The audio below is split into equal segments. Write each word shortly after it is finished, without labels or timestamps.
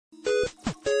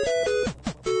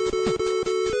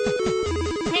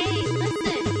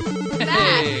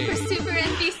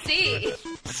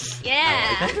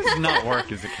That does not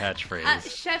work as a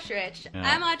catchphrase. Shush, Rich. Yeah.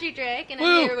 I'm Audrey Drake, and Woo!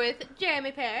 I'm here with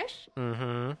Jeremy Parrish.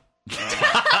 Mm-hmm.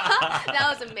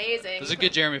 That was amazing. It was a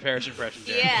good Jeremy Parrish impression,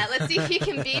 Jeremy. Yeah, let's see if you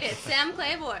can beat it. Sam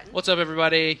Claiborne. What's up,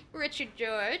 everybody? Richard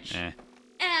George. Eh.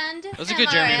 And That was a good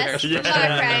Jeremy Parrish MRS, impression.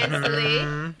 Mark Ryan Salee.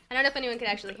 I don't know if anyone could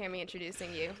actually hear me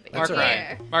introducing you, but Mark you're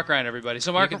Ryan. here. Mark Ryan, everybody. So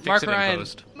You Mark can fix Mark it in Ryan.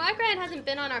 post. Mark Ryan hasn't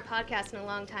been on our podcast in a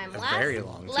long time. Very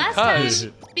long time. Because-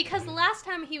 Because the last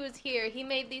time he was here, he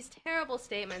made these terrible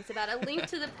statements about a link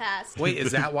to the past. Wait,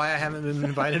 is that why I haven't been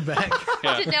invited back?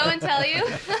 Yeah. Did no one tell you?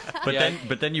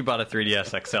 But then you bought a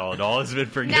 3DS XL and all has been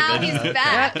forgiven. Now he's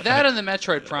back. That and the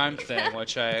Metroid Prime thing,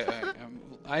 which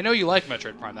I know you like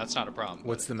Metroid Prime. That's not a problem.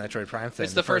 What's the Metroid Prime thing?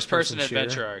 It's the first-person shooter?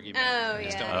 adventure argument. Oh,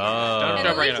 Just yeah. Oh. And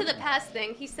the bring it Link to up. the Past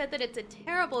thing, he said that it's a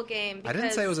terrible game. I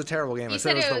didn't say it was a terrible game. I You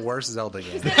said it said was it the was- worst Zelda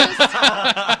game. He said it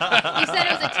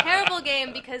was a terrible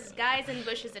game because guys in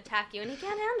bushes attack you and he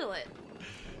can't handle it.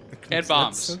 And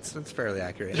bombs. That's fairly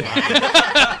accurate. But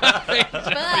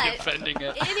Defending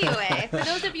it. anyway, for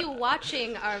those of you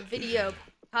watching our videocast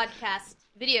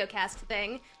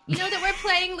thing, you know that we're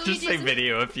playing Just say Luigi's.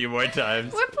 video a few more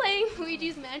times. We're playing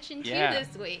Luigi's Mansion 2 Yeah.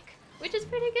 this week, which is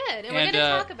pretty good, and we're And, going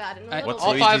to talk about it in a little What's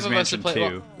all bit. five Luigi's of us have Mansion played- 2?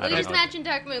 well, I don't Luigi's know. Mansion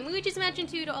Dark Moon. Luigi's Mansion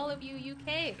 2 to all of you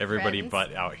UK Everybody friends.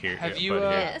 but out here. Have you but here.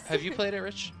 Yes. have you played it,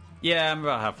 Rich? Yeah, I'm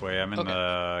about halfway. I'm in Okay.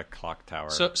 the clock tower.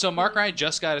 So Mark Ryan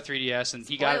just got a 3DS and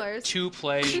he got Spoilers. to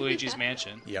play Luigi's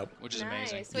Mansion. Yep. Which is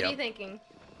Nice. amazing. What are you Yep. thinking?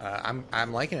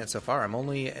 I'm liking it so far. I'm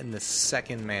only in the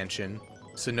second mansion,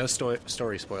 so no story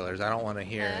spoilers. I don't want to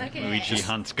hear. Okay. Luigi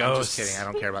hunts I'm ghosts. just kidding.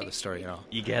 I don't care about the story at all.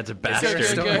 Egad's a there a bastard.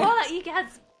 story? What?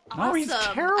 Egad's awesome. No, he's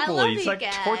I terrible. love He's like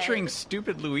Egad. torturing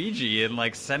stupid Luigi and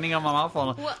like sending him off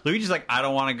on. What? Luigi's like, I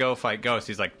don't want to go fight ghosts.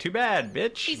 He's like, too bad,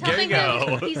 bitch. He's there you helping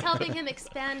go. him. He's helping him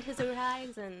expand his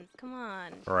horizons. Come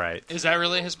on. Right. Is that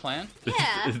really his plan?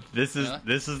 Yeah. This is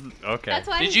okay. That's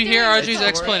why. Did he's you hear doing Audrey's this.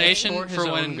 explanation For his for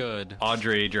own when good.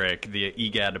 Audrey Drake, the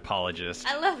Egad apologist.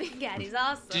 I love Egad. He's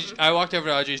awesome. I walked over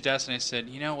to Audrey's desk and I said,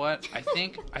 "You know what? I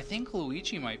think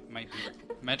Luigi might be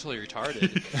mentally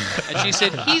retarded." And she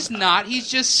said, "He's not. He's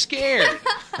just scared."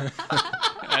 And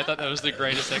I thought that was the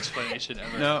greatest explanation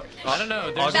ever. No, I don't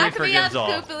know. There's Audrey Back me up, forgives all.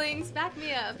 Koopalings. Back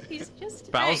me up. He's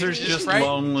just Bowser's right. just right.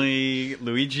 lonely.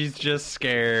 Luigi's just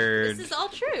scared. This is all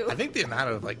true. I think the amount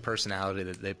of like personality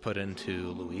that they put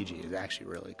into Luigi is actually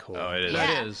really cool. Oh, it is. Yeah.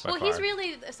 That is, by Well, he's far.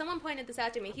 really. Someone pointed this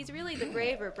out to me. He's really the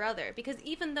braver brother because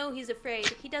even though he's afraid,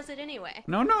 he does it anyway.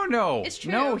 No. It's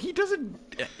true. No, he doesn't.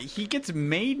 He gets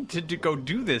made to go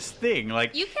do this thing.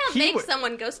 Like You can't he make wa-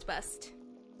 someone ghost bust.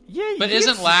 Yeah, But he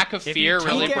isn't gets- lack of If fear you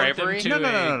really teleport bravery? them to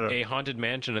No. a haunted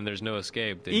mansion and there's no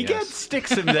escape, then Egad yes.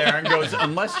 sticks him there and goes,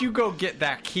 "Unless you go get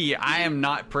that key, I am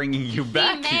not bringing you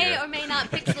back He may here." or may not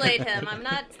pixelate him. I'm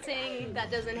not saying that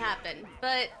doesn't happen,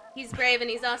 but he's brave and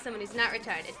he's awesome and he's not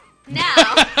retarded. Now,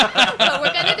 so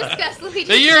we're going to discuss Luigi's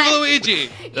The year of Mansion. Luigi.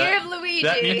 Year of Luigi.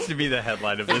 That needs to be the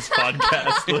headline of this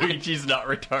podcast. Luigi's not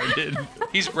retarded.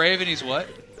 He's brave and he's what?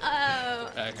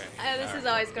 Oh, Okay. this is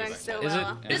always going so Is it-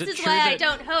 well. is This it is true why I that-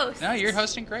 don't host. No, you're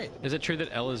hosting great. Is it true that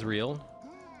L is real?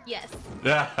 Yes.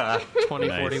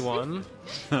 2041?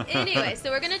 Anyway, so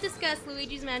we're going to discuss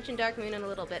Luigi's Mansion Dark Moon in a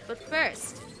little bit, but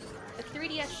first, the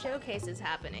 3DS showcase is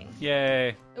happening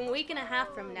Yay. in a week and a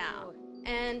half from now.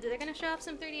 And they're going to show off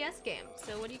some 3DS games.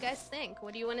 So what do you guys think?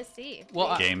 What do you want to see?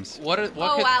 Well, Games. What Oh, could,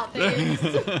 wow. Thanks.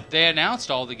 They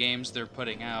announced all the games they're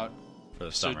putting out. For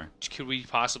the So summer. could we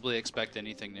possibly expect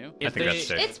anything new? I think that's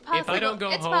safe. It's possible. If I don't go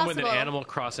it's home with an possible. Animal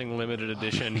Crossing limited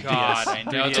edition God, DS, I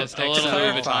know it's 3DS a little XL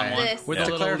Louis Vuitton clarify. one. This. with Yeah.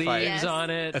 the To little clarify, leaves Yes. on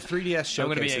it. A 3DS I'm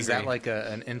gonna be showcase, is that angry. like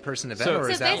an in-person event, So- or So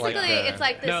is that like basically, the... it's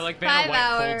like this No, like Vanna White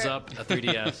 5-hour. holds up a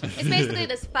 3DS. It's basically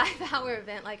this 5-hour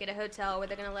event, like at a hotel, where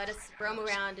they're going to let us roam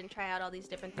around and try out all these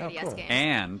different 3DS cool. games.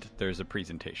 And there's a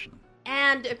presentation.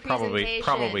 And a presentation.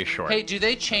 Probably short. Hey, do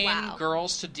they chain Wow.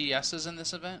 girls to DSs in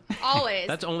this event? Always.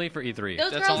 That's only for E3.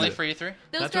 Those That's girls, only for E3?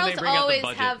 Those That's when they girls bring out the always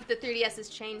budget. have the 3DSs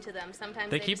chained to them.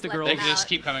 Sometimes They they keep just the let girls- They them just out.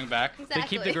 keep coming back. Exactly. They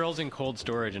keep the girls in cold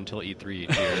storage until E3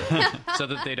 each year, so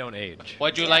that they don't age.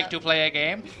 Would you like to play a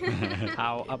game?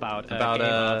 How about a About, game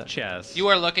of chess? You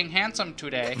are looking handsome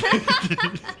today.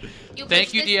 You Thank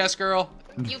push you, this- DS girl.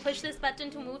 You push this button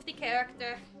to move the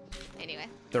character. Anyway.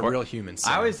 They're real humans.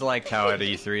 I always liked how at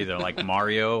E3, though, like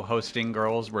Mario hosting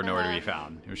girls were nowhere to be Uh-huh.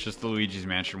 found. It was just the Luigi's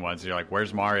Mansion ones. You're like,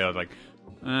 where's Mario? Like,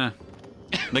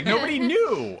 Like nobody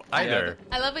knew either.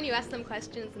 I love when you ask them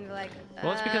questions and they're like,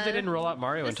 Well, it's because they didn't roll out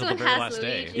Mario this until the one very has last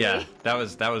day. Luigi. Yeah, that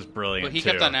was brilliant. But he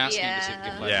too. kept on asking to see if he Yeah.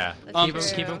 could play. Yeah.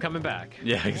 That's Keep true. him coming back.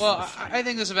 Yeah. Well, I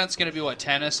think this event's going to be what,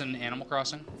 tennis and Animal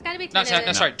Crossing. It's gotta be Not tennis.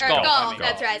 tennis, sorry, or golf, I golf. mean.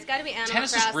 That's right. It's gotta be Animal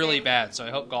Tennis Crossing. is really bad, so I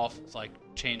hope golf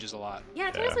changes a lot. Yeah,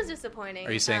 tennis Yeah. was disappointing.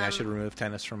 Are you saying I should remove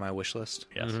tennis from my wish list?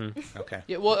 Yes. Okay.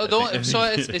 Yeah, well, so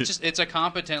it's a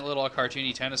competent little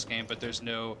cartoony tennis game, but there's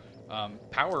no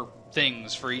power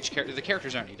things for each character. The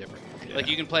characters aren't any different. Like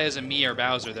you can play as a Mii or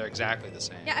Bowser; they're exactly the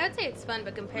same. Yeah, I would say it's fun,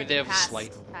 but compared They to have past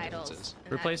slight titles, differences.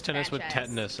 in Replace that tennis with franchise,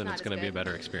 tetanus, and not it's as going to be a good.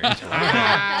 better experience. for you.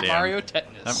 Damn. Mario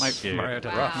Tennis. That might be Mario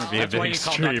Tennis. Be a That's bit why you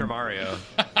call extreme. Dr. Mario.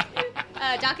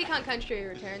 Donkey Kong Country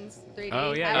returns 3D.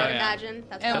 Oh, yeah, I yeah, would yeah. imagine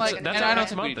that's And, probably like, gonna That's be I out don't okay. next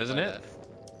think month, we'd isn't play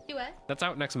it? Do what? That's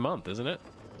out next month, isn't it?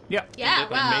 Yeah. Yeah, In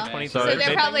wow. May So 23rd.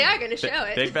 they probably are going to show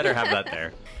it. They better have that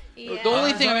there. Yeah. The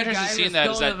only thing I'm Sorry, interested in guys, seeing it's that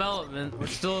is still in that development.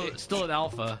 We're still in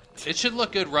alpha. it should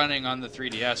look good running on the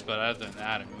 3DS, but other than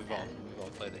that, I mean, we've all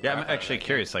played it. Yeah, I'm actually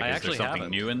curious. Like, I is there actually something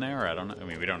haven't. new in there? I don't know. I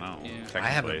mean, we don't know. Yeah. technically, I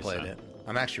haven't played so. it.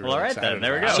 I'm actually Well, really all right, excited then.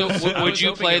 There we about go. it. So I would was you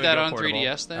hoping play it would that go on portable.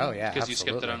 3DS then? Oh, yeah, because you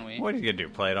skipped it on absolutely. Wii. What are you gonna do?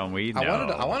 Play it on Wii? I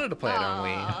No. wanted to play it on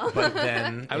Wii, but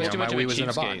then I was too much my of a Wii was in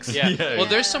a cheapskate. box. Yeah. Yeah. Well,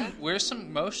 there's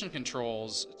some motion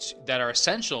controls that are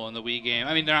essential in the Wii game.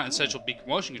 I mean, they're not essential big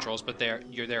motion controls, but they're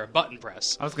a button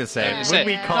press. I was gonna say, Yeah. would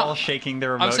we Yeah. call No. shaking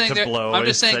the remote I'm saying to blow? I'm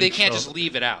just saying they can't essential? just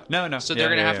leave it out. No. So Yeah, they're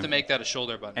gonna yeah, have yeah. to make that a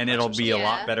shoulder button. And press it'll or be a something.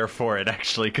 Yeah. lot better for it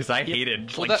actually, because I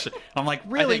hated. Well, Like, that- I'm like,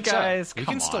 really, think so. guys? You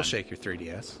Come can still on. shake your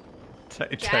 3DS. Gyro.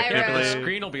 The Technically,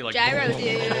 screen will be like Gyro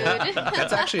dude.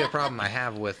 That's actually a problem I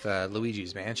have with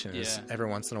Luigi's Mansion. Is Yeah. every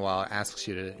once in a while it asks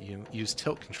you to use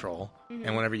tilt control, Mm-hmm.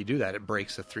 and whenever you do that, it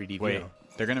breaks the 3D wait, view.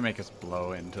 they're gonna make us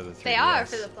blow into the 3DS. They are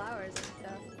for the flowers and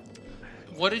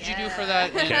stuff. What did you do for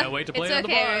that? Can't wait to play It's on the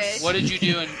okay, bus. Rich. What did you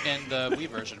do in the Wii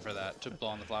version for that to blow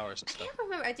on the flowers and I stuff? can't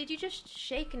remember. Did you just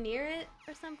shake near it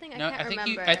or something? No, I can't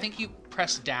remember. I think you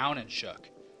pressed down and shook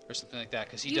or something like that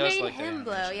because he you does made like the him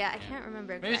blow. animation. Yeah, I can't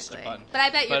remember exactly. Maybe it's just a button. But I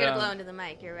bet you're But, gonna blow into the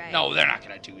mic. You're right. No, they're not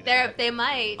gonna do that. They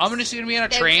might. I'm just gonna be on a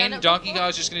They've train. done it Donkey before.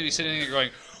 Kong's just gonna be sitting there going.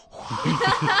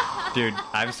 Dude,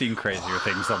 I've seen crazier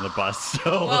things on the bus.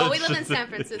 So Well, we let's live in just- San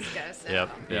Francisco, so. Yep.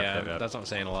 Yeah, Yep. that's not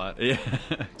saying a lot. Yeah.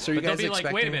 So you But they'll guys be like,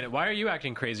 expecting? wait a minute, why are you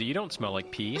acting crazy? You don't smell like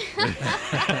pee.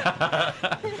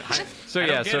 So I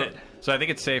yeah, don't get it. so I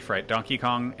think it's safe, right? Donkey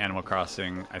Kong, Animal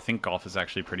Crossing. I think golf is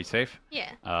actually pretty safe.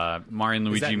 Yeah. Mario and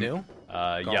Luigi. Is that new?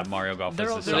 Yeah, Golf? Mario Golf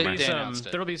There'll, is this there'll summer. be They some. announced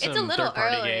it. There'll be a some little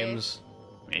third-party early. games.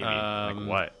 Maybe. Like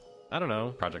what? I don't know.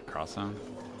 Project Cross Zone?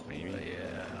 Maybe.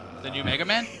 The new Mega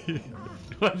Man?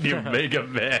 What new Mega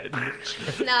Man?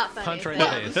 It's not funny. Punch right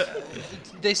so- in the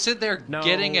face. They said they're No.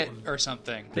 getting it or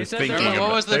something. They said Thinking they're- what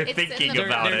about- was the- They're It's- thinking it's-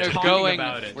 about they're it. They're talking going.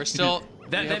 about it. We're still.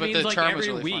 That, yeah, that but means the like term was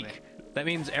every really week. funny. That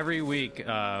means every week.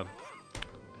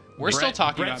 We're still Brett-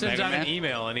 talking Brett about sends Mega out Man. an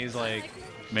email and he's like,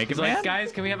 Mega he's Man? like,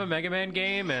 guys, can we have a Mega Man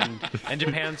game? And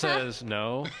Japan says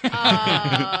no.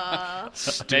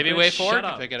 Maybe way forward Shut to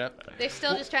up. pick it up. They're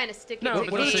still just trying to stick it No, to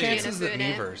but What are the Luigi chances that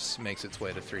Inafune. Miiverse makes its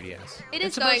way to 3DS? It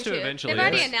It's is going supposed to eventually, They've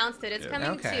already yes. announced it. It's coming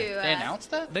Okay. to. They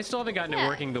announced that? They still haven't gotten Yeah. it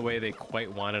working the way they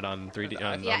quite wanted on 3D.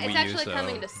 On Yeah, on it's Wii U, actually so.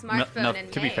 coming to smartphone in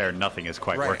To be May. fair, nothing is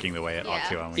quite Right. working the way it ought Yeah.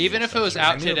 to on Wii U, Even if so- it was I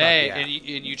out knew about today the app.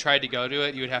 and you tried to go to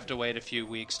it, you would have to wait a few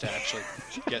weeks to actually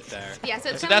get there. Yeah,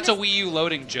 so it's So coming that's a to- Wii U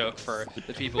loading joke for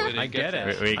the people who didn't I get there.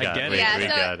 it. We I got get it. it. Yeah, We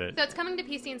so, got it. so it's coming to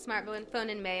PC and smartphone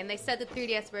in May, and they said the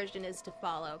 3DS version is to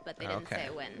follow, but they didn't Okay. say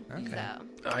when. Okay.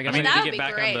 So I mean, guess we need that to would get be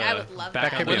back great. on the I would love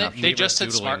back that. on Well, the they just Miiverse said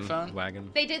doodling smartphone?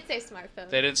 wagon. they did say smartphone.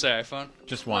 They didn't say iPhone.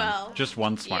 Just one. Well, Just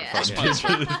one yeah.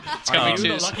 smartphone. It's coming you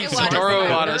to the lucky one? Satoru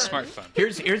It Iwata's was. smartphone.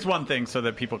 Here's one thing, so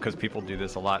that because people do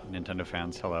this a lot, Nintendo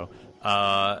fans, hello.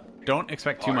 Don't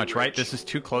expect too much, right? This is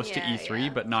too close to Yeah, E3, yeah.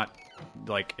 but not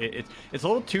like it's a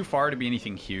little too far to be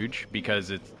anything huge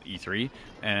because it's E3,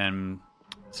 and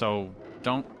so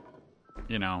don't.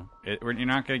 You're not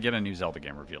going to get a new Zelda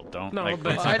game revealed. Don't. No, like,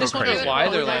 but let's I not just go wonder crazy. why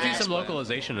Well, they're there might letting be us some play.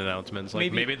 localization announcements.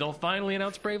 Like maybe they'll finally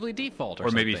announce Bravely Default, Or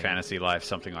maybe something. Fantasy Life,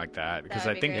 something like that. Because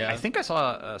That would be great. I think I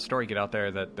saw a story get out there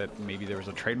that maybe there was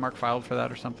a trademark filed for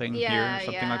that or something Yeah, here,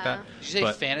 something like that. yeah. Did you say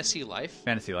But Fantasy Life?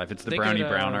 Fantasy Life. It's the They Brownie could,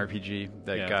 Brown RPG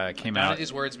that yeah. came None out. of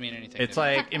these words mean anything. It's to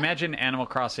me. like imagine Animal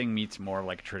Crossing meets more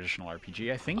like a traditional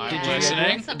RPG. I think. I'm Yeah,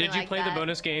 listening. something Did you like play the that.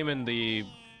 bonus game and the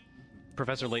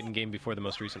Professor Layton game before the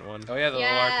most recent one? Oh yeah, the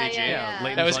Yeah, little RPG. yeah.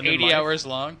 Layton's That was London 80 Life. hours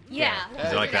long. Yeah.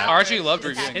 Is it like that? Archie loved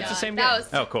It's reviewing It's the same That game.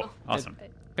 was Oh, cool, awesome.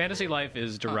 Fantasy Life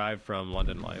is derived from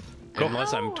London Life. Cool.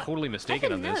 Unless I'm Oh, totally I mistaken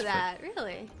didn't on this. know that.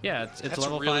 Really? Yeah, it's That's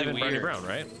level really 5 in Brownie weird. Brown,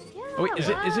 right? Yeah. Oh, wait, is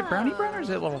it Brownie Brown or is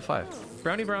it level 5?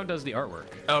 Brownie Brown does the artwork.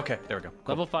 Oh, okay, there we go. Cool.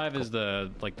 Level 5 is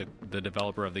the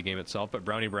developer of the game itself, but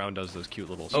Brownie Brown does those cute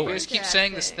little. You guys keep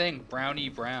saying this thing, Brownie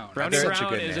Brown. Brownie That's such a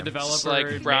Brown good is a name. developer. It's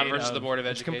like Brown made versus of- the Board of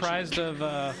It's Education. comprised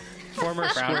of former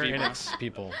Square people. Enix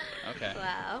people, Okay.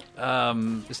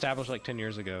 Wow. established like 10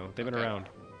 years ago. They've been around.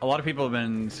 A lot of people have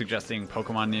been suggesting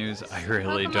Pokemon news. I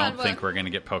really Pokemon don't what? think we're going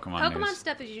to get Pokemon Pokemon news.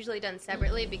 stuff is usually done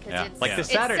separately because Yeah. it's Like this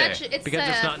it's Saturday. Because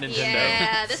it's not Nintendo.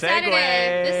 Yeah, this Segue.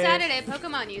 Saturday,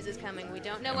 Pokemon news is coming. We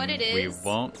don't know what it We is.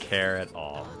 won't care at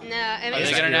all. No, I mean, Are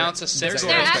they going to announce a six?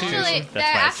 there actually, That's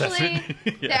my assessment.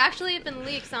 Yeah. there actually have been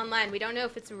leaks online. We don't know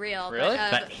if it's real. Really?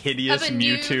 But, That hideous of a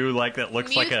new Mewtwo, like that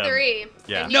looks like a 3.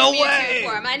 Yeah. A new No Mewtwo way!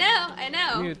 Form. I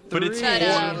know. But it's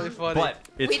But, funny. but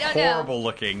it's We don't know. horrible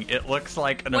looking. It looks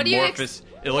like an What do you amorphous.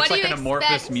 It looks what do like you an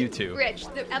amorphous expect, Mewtwo. Rich,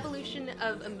 the evolution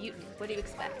of a mutant. What do you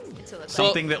expect it to look like?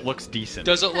 Something that looks decent.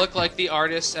 Does it look like the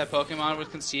artists at Pokemon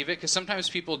would conceive it? Because sometimes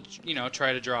people,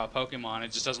 try to draw a Pokemon,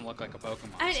 it just doesn't look like a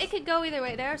Pokemon. I mean, it could go either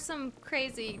way. There are some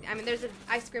crazy. I mean, there's an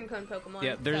ice cream cone Pokemon.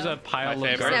 Yeah, there's so. a pile My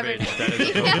of favorite. garbage that is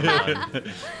a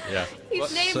Pokemon. Yeah.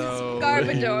 His name's So-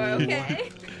 Garbodor, okay?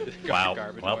 Wow.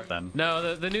 Garbodor. Well then.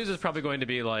 No, the news is probably going to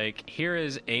be like, here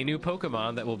is a new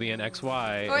Pokemon that will be an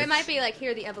XY. Or it might be like,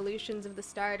 here are the evolutions of the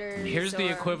starters. Here's the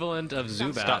or- equivalent of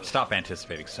Zubat. Stop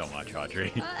anticipating so much,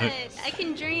 Audrey. But I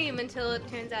can dream until it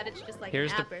turns out it's just like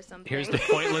Here's an the app or something. here's the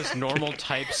pointless normal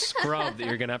type scrub that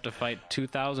you're gonna have to fight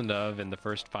 2,000 of in the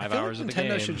first 5 hours of the Nintendo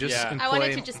game. should just Yeah. employ I want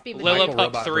it to just be Lilliput Michael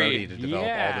Robot 3. Brody to develop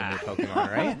Yeah. all the new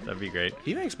Pokemon, right? That'd be great.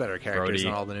 He makes better characters Brody.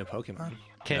 than all the new Pokemon.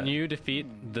 Can you defeat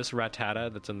this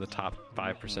Rattata that's in the top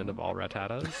 5% of all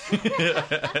Rattatas?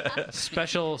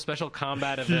 special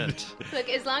combat event. Look,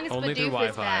 as long as Only through Bidoof is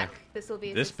Wi-Fi. back, this will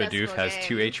be a This successful Bidoof has game.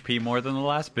 2 HP more than the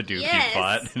last Bidoof Yes, he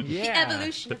fought. the Yeah.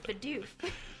 evolution of Bidoof.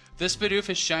 This Bidoof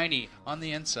is shiny on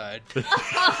the inside.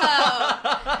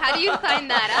 How do you find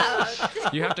that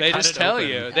out? You have to They cut just it tell open.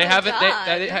 you. They Oh, have it.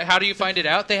 God. How do you find it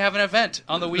out? They have an event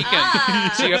on the weekend,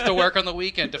 so you have to work on the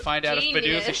weekend to find out if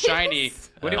Bidoof is shiny.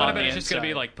 What do you on want to the bet it's just going to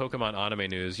be inside. like Pokemon anime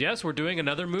news? Yes, we're doing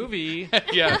another movie.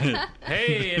 Yeah.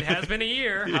 Hey, it has been a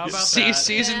year. How about See, that?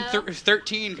 season Yeah.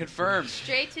 13 confirmed.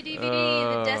 Straight to DVD,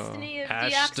 the destiny of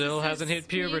Ash Deoxys still hasn't hit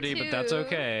puberty, but that's Mewtwo.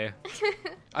 okay.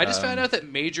 I just found out that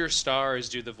major stars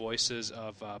do the voices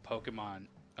of Pokemon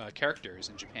characters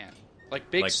in Japan,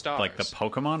 like big stars, Like the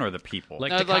Pokemon or the people?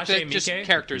 Like no, like Takashi just Miike?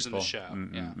 characters in the People. show.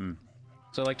 Mm, Yeah. mm, mm.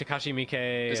 So like Takashi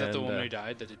Miike. Is that the and, woman who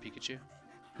died that did Pikachu?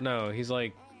 No, he's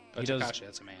like Oh, he Takashi, does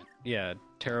that's a man.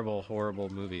 terrible, horrible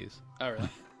movies. Oh, really?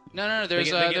 No. There's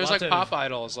they get there's lots like of- pop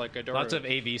idols like Adora. Lots of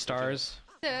AV stars.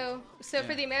 So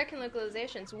for the American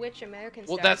localizations, which American stars?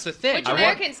 Well, that's the thing. Which I want-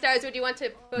 American stars would you want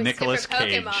to voice Nicolas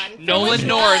different Cage. Pokemon? Nolan Which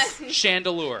North, one?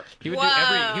 Chandelure. He would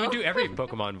Whoa. do every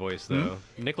Pokemon voice though.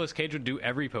 Nicolas Cage would do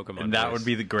every Pokemon. And that voice. would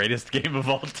be the greatest game of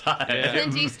all time. Yeah.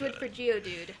 Clint Eastwood for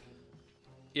Geodude.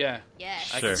 Yeah.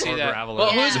 Yes. I Sure. can see Or that. Graveler.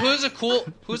 Well, Yeah.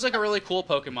 who's like a really cool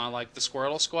Pokemon, like the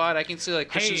Squirtle Squad? I can see like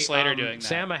Christian Hey, Slater doing that.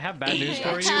 Sam, I have bad news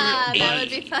for you. that would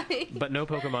be funny. But no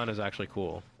Pokemon is actually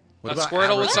cool. What A about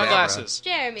Squirtle with Abracadabra? sunglasses,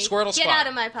 Jeremy, Squirtle get Squad. out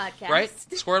of my podcast. right?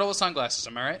 Squirtle with sunglasses.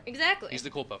 Am I right? Exactly. He's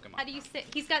the cool How Pokemon. do you say?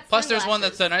 He's got. Plus, there's one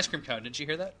sunglasses. that's an ice cream cone. Didn't you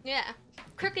hear that? Yeah.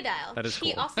 Crocodile. That is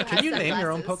He cool. also has Can you name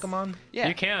your own sunglasses. Pokemon? Yeah.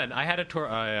 You can. I had a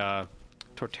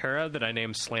Torterra that I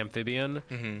named Slamphibian,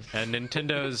 and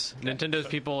Nintendo's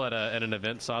people at an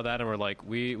event saw that and were like,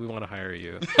 "We want to hire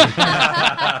you."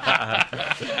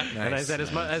 And I said,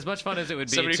 as much fun as it would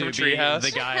be Somebody to from be Treehouse.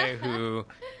 the guy who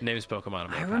names Pokemon.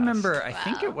 in my I past. remember, I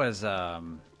think Wow. it was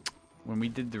when we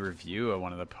did the review of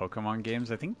one of the Pokemon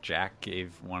games, I think Jack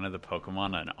gave one of the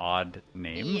Pokemon an odd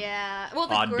name. Yeah. Well,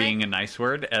 the Odd great, being a nice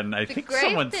word, and I the think great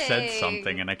someone said thing-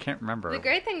 something, and I can't remember. the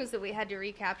great thing was that we had to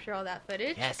recapture all that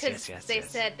footage Yes, because yes, they yes.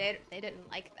 said they didn't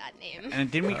like that name. And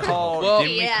didn't we call? Well,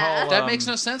 didn't we yeah. call? That makes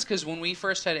no sense because when we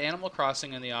first had Animal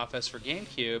Crossing in the office for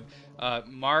GameCube,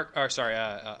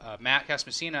 Matt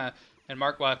Casmessina and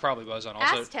Mark, well, it probably was on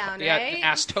also. Asstown, yeah, right?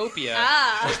 Astopia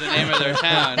Ah. was the name of their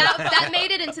town. that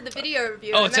made it into the video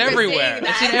review. Oh, I it's remember everywhere.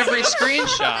 seeing It's in that. every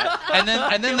screenshot. And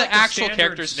then the like the actual standard-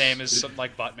 character's name is something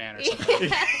like Buttman or something.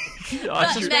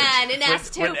 Man in when Animal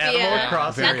Astopia.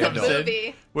 Crossing That's a comes in,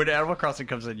 movie. when Animal Crossing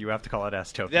comes in, you have to call it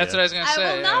Astopia. That's what I was going to I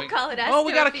say. will not call it Oh,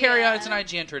 we got to Astopia. carry on. It's an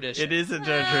IGN tradition. It is a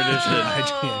tradition.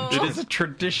 Oh. It is a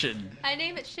tradition. I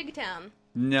name it Shigatown.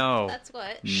 No. That's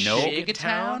what. Nope.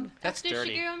 Shigatown? That's After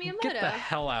dirty. Shigeru Miyamoto. Get the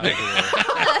hell out of here!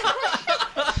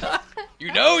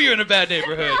 You know you're in a bad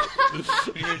neighborhood.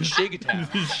 You're in Shigatown.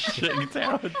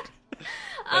 Shigatown.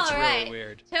 That's All really right.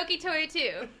 weird. Toki Tori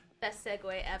 2. Best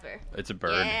segue ever. It's a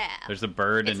bird. Yeah. There's a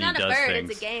bird, It's and not he a does bird, things.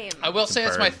 it's a game. I will It's a say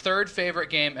it's my bird. third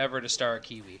favorite game ever to star a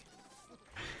kiwi.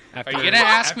 After, Are you gonna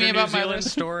ask me after about New my Zealand list?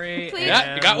 story? Please.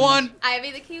 Yeah, you got one.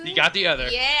 Ivy the Kiwi. You got the other.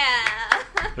 Yeah.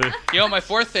 You know, my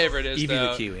fourth favorite is Eevee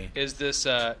the Kiwi. Is this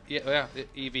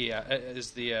Eevee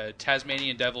is the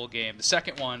Tasmanian Devil game, the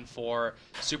second one for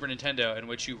Super Nintendo, in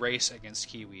which you race against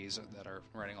kiwis that are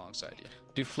running alongside you.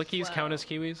 Do flickies Whoa. count as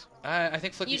kiwis? I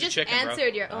think You Flicky's a just chicken,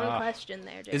 answered your own question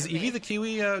there, Jeremy. Is Eevee the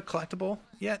Kiwi collectible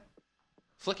yet?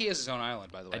 bro. Flicky has his own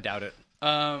island, by the way. I doubt it.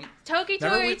 Toki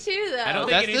Never Tori really- too, though. I don't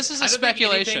That's- think this is a I don't think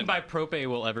speculation. anything by Prope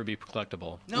will ever be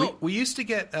collectible. No, We used to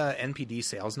get NPD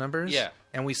sales numbers. Yeah.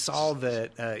 And we saw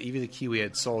that Eevee the Kiwi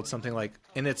had sold something like,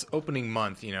 in its opening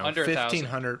month, Under 1,000.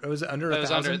 1,500. Was it under it was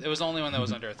 1,000? It was the only one that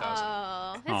was under 1,000.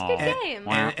 Oh, it's a Aw. good game.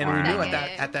 And we knew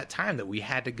at game. that time that we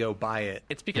had to go buy it.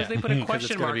 It's because Yeah. they put a Because question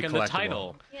it's gonna mark be in the collectible.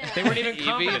 title. Yeah. They weren't even Eevee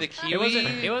confident. the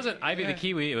Kiwi? It wasn't Ivy the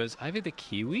Kiwi. It was Ivy the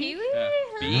Kiwi. Kiwi? Yeah.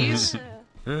 Bees?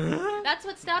 That's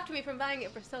what stopped me from buying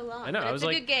it for so long. I know. But I it's was a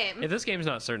like, good game. if this game's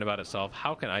not certain about itself,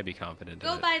 how can I be confident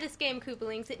Go in it? buy this game,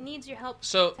 Koopalings. It needs your help.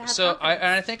 So to have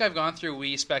I think I've gone through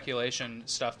Wii speculation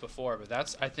stuff before, but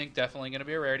that's I think definitely going to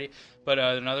be a rarity. But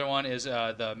another one is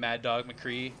the Mad Dog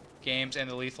McCree games and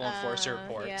the Lethal Enforcer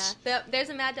ports. Yeah. There's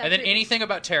a Mad Dog. And then 3D anything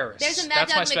about terrorists. There's a Mad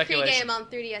That's my Dog McCree speculation. game on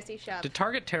 3DS eShop. Did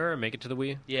Target Terror make it to the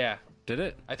Wii? Yeah, Did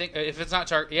it? I think if it's not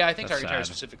Target, yeah, I think That's Target Terror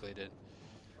sad. specifically did.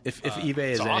 If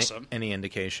eBay is it's awesome. any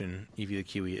indication, Eevee the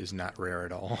Kiwi is not rare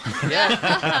at all. Yeah,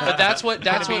 but that's what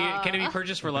Can it be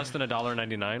purchased for less than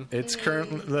 $1.99? It's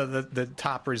currently the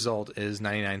top result is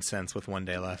 99 cents with 1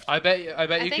 day left. I bet you I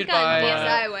could think buy.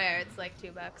 on DSiWare it's like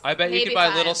 $2. I bet you Maybe could buy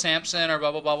 $5. Little Samson or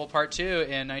Bubble Bobble Part 2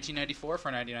 in 1994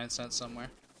 for 99 cents somewhere.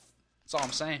 That's all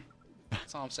I'm saying.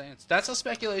 That's all I'm saying. That's how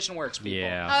speculation works, people.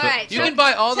 Yeah. All right. You can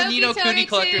buy all the Toki Nino Tori Kuni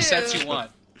collector 2. sets you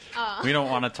want. Oh. We don't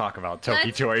want to talk about Toki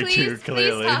Let's Tori too,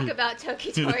 clearly. Please talk about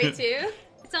Toki Tori 2.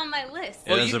 It's on my list. It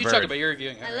Well, is you a talk bird. about you're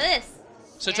reviewing it. My right? list.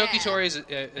 So Yeah. Toki Tori is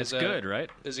It's a good, right?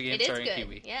 Is a game It is starring good.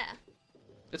 Kiwi. Yeah.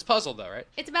 It's puzzle though, right?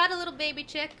 It's about a little baby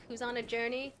chick who's on a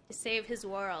journey to save his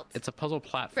world It's a puzzle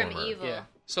platformer. from evil. Yeah.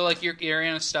 So like you're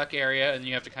in a stuck area and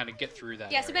you have to kind of get through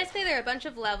that. Yeah, so area. basically there are a bunch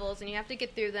of levels and you have to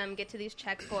get through them, get to these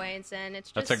checkpoints, and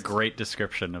it's just... That's a great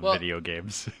description of Well- video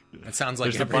games. It sounds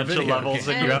like There's a every bunch of video levels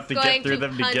game. and you I'm have to going get through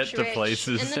them to punch get to Rich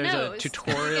places. in the There's a nose.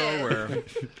 tutorial Yeah. where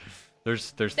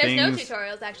There's There's things. no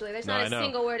tutorials, actually. There's No, not I a know.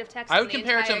 single word of text I in would the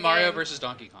compare it to entire Mario game. versus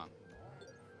Donkey Kong.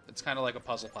 It's kind of like a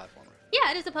puzzle platformer.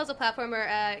 Yeah, it is a puzzle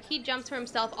platformer. He jumps for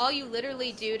himself. All you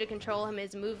literally do to control him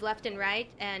is move left and right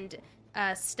and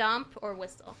stomp or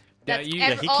whistle. That's he all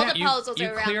can't- the puzzles you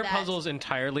are around clear that. puzzles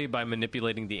entirely by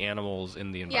manipulating the animals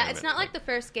in the environment. Yeah, it's not like the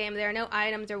first game. There are no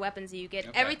items or weapons that you get.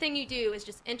 Okay. Everything you do is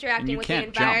just interacting you with the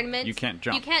can't jump. environment. You can't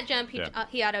jump. You can't jump. Yeah.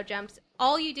 He auto jumps.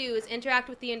 All you do is interact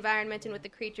with the environment and with the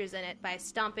creatures in it by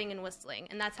stomping and whistling,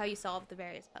 and that's how you solve the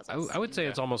various puzzles. I would say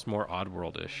it's almost more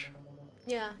Oddworld-ish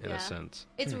yeah, in yeah. a sense.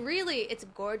 It's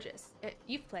gorgeous.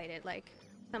 You've played it, like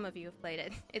some of you have played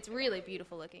it. It's really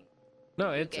beautiful looking.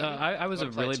 No, it's. game. I was a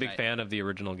Wanna play really it big tonight. fan of the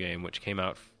original game, which came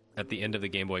out at the end of the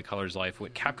Game Boy Color's life.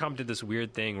 When Capcom did this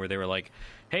weird thing where they were like,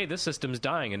 "Hey, this system's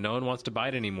dying and no one wants to buy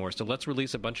it anymore, so let's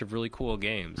release a bunch of really cool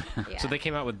games." Yeah. So they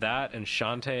came out with that and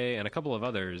Shantae and a couple of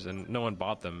others, and no one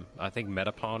bought them. I think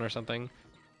Metapon or something.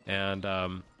 And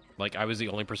like I was the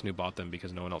only person who bought them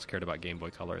because no one else cared about Game Boy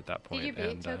Color at that point. Did you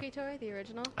beat and, Toki Tori, the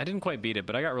original? I didn't quite beat it,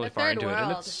 but I got really The far third into it, and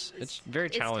world it's is- very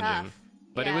it's challenging. tough.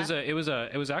 But Yeah.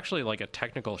 it was actually like a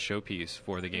technical showpiece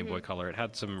for the Game Boy Color. It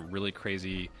had some really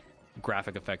crazy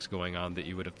graphic effects going on that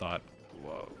you would have thought,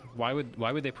 whoa, why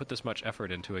would they put this much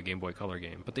effort into a Game Boy Color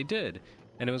game? But they did,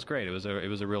 and it was great. It was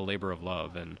a real labor of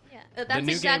love, and Yeah, the that's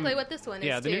new exactly game- what this one is.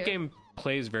 yeah, the too. new game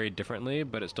plays very differently,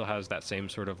 but it still has that same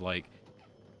sort of like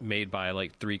made by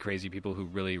like three crazy people who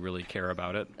really really care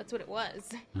about it. That's what it was,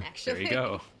 actually. There you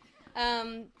go. Yeah,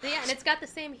 and it's got the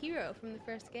same hero from the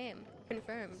first game.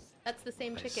 Confirmed. That's the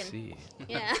same I chicken. see.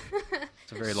 Yeah.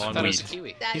 It's a very I long thought it was week. a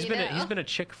Kiwi. That He's you been know. he's been a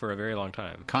chick for a very long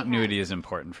time. Continuity is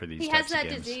important for these He has types that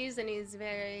of games. disease and he's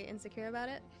very insecure about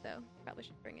it, so probably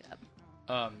should bring it up.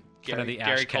 Kind of the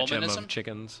Gary Ash Ketchum Colemanism. of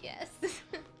chickens. Yes.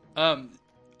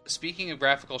 Speaking of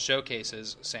graphical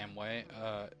showcases, Samway,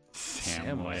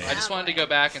 Samway. I just wanted to go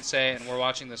back and say, and we're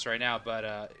watching this right now,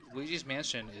 but Luigi's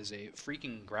Mansion is a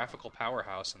freaking graphical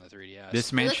powerhouse in the 3DS.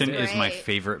 This mansion is my great.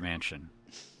 favorite mansion.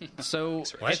 So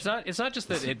it's not just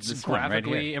that it's This one right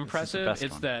graphically here. This is the impressive. best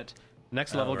It's one. that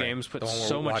next level right. games put The one we're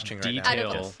so much watching right now. I don't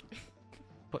detail, know.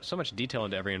 put so much detail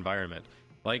into every environment.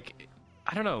 Like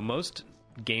I don't know, most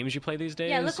games you play these days.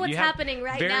 Yeah, look what's you have happening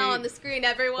right very- now on the screen,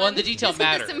 everyone. Well, and the detail Isn't this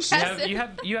matters. impressive?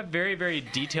 You have very very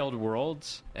detailed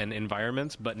worlds and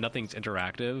environments, but nothing's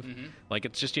interactive. Like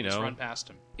it's just Just run past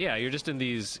him. yeah, you're just in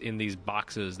these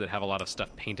boxes that have a lot of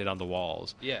stuff painted on the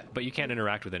walls. Yeah. But you can't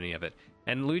interact with any of it.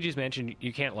 And Luigi's Mansion,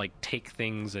 you can't like take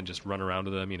things and just run around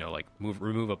with them. You know, like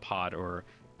remove a pot or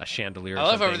a chandelier. I or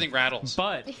love something. everything rattles.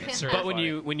 But It's really but when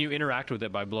funny. you interact with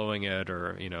it by blowing it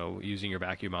or using your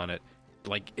vacuum on it,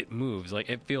 like it moves. Like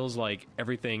it feels like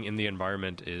everything in the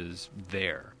environment is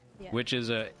there. Yeah. Which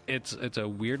is it's a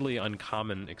weirdly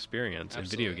uncommon experience in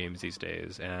video Absolutely. games these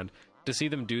days, and to see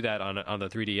them do that on the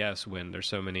 3DS when there's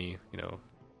so many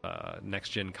next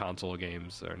gen console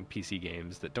games or PC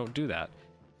games that don't do that,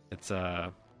 it's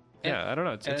I don't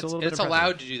know, it's a little bit It's impressive.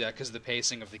 allowed to do that because of the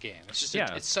pacing of the game. It's just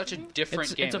it's such a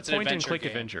different game. It's a an point and adventure click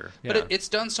game. adventure, But yeah. it's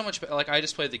done so much. Like I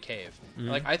just played the cave.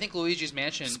 Like I think Luigi's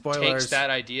Mansion takes Spoilers. that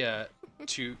idea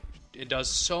to. It does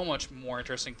so much more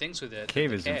interesting things with it. Cave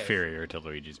than is the inferior to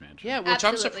Luigi's Mansion. Yeah, which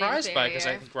I'm Absolutely surprised by because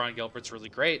I inferior. think Ron Gilbert's really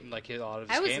great and like a lot of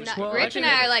his I was games. not. Well, Rich and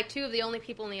actually- I are like two of the only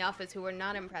people in the office who were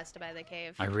not impressed by the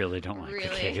cave. I really don't like the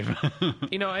Really? cave.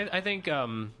 I think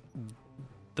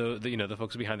the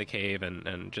folks behind the cave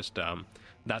and just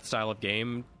that style of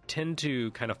game tend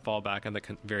to kind of fall back on the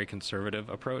very conservative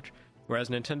approach, whereas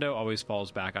Nintendo always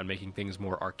falls back on making things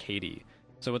more arcadey.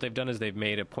 So what they've done is they've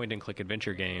made a point and click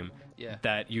adventure game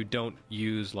that you don't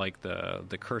use like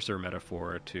the cursor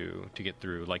metaphor to get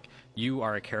through. Like you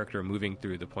are a character moving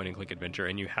through the point and click adventure,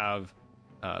 and you have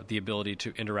the ability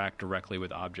to interact directly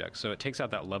with objects. So it takes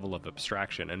out that level of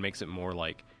abstraction and makes it more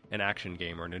like an action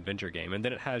game or an adventure game. And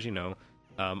then it has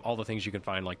all the things you can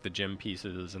find, like the gem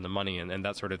pieces and the money and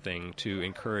that sort of thing, to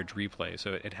encourage replay.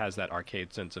 So it has that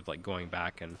arcade sense of like going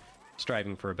back and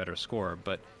striving for a better score.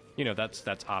 But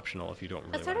that's optional if you don't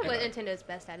really That's sort want of to what do that. Nintendo's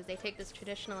best at, is they take this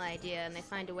traditional idea and they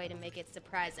find a way to make it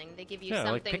surprising. They give you Yeah,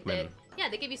 like something Pikmin.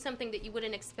 they give you something that you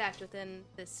wouldn't expect within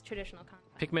this traditional confines.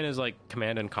 Pikmin is like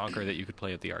Command and Conquer that you could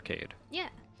play at the arcade. Yeah.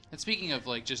 And speaking of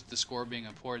like just the score being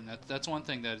important, that's one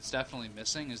thing that it's definitely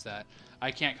missing is that I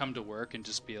can't come to work and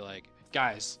just be like,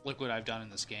 guys, look what I've done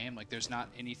in this game. Like there's not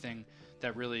anything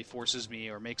that really forces me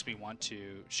or makes me want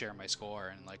to share my score,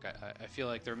 and like I feel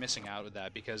like they're missing out with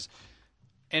that because.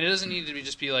 And it doesn't need to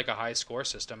just be like a high score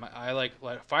system. I like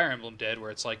what Fire Emblem did,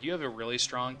 where it's like you have a really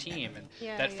strong team, and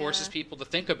that forces people to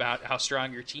think about how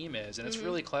strong your team is, and it's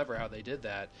really clever how they did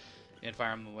that in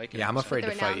Fire Emblem Awakening. Yeah, I'm afraid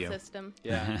Their to fight renown you. system.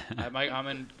 Yeah, I'm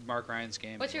in Mark Ryan's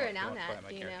game. What's your renown Play at? my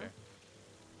Do you know? character.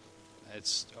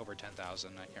 It's over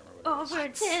 10,000. I can't remember. What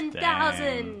it is. Over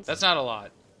 10,000. That's not a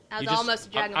lot. That was You just- almost a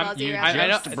Dragon I'm- Ball Z you- reference. I know-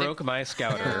 Just broke my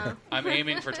scouter. I'm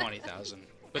aiming for 20,000,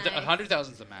 but the Nice.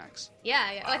 100,000 is the max.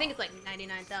 Yeah. Oh, I think it's like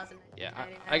 99,000. Yeah,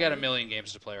 I got a million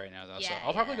games to play right now, though, so Yeah,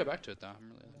 I'll probably yeah. go back to it though. I'm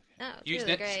really. Oh, it's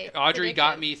really great. It's Audrey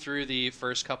got addictive. me through the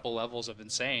first couple levels of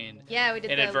Insane. Yeah, we did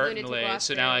the inadvertently, lunatic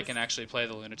so now I walkthroughs. can actually play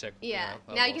the lunatic. Yeah,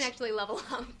 levels. now you can actually level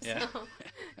up. Yeah. So,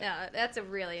 no, that's a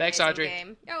really Thanks, amazing Audrey.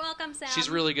 game. You're welcome, Sam. She's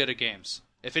really good at games.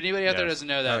 If anybody out there Yes. doesn't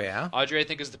know that, Oh, yeah? Audrey I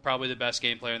think is probably the best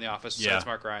game player in the office besides Yeah.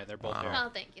 Mark Ryan. They're both there. Oh,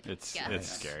 thank you. It's Yeah.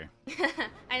 scary.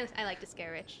 I like to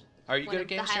scare Rich. Are you One good of at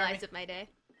games, the highlights Jeremy? of my day.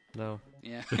 No.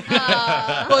 Yeah.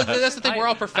 Aw. Well, that's the thing. We're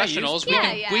all I professionals. used We to.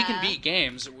 can Yeah, we yeah. can beat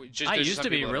games. I used to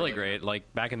be really great.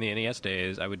 Like back in the NES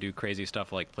days, I would do crazy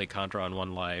stuff like play Contra on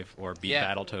one life or beat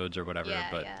Yeah. Battletoads or whatever. Yeah,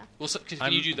 but yeah. Well, so, can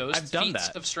I'm- you do those I've done feats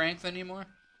that. of strength anymore?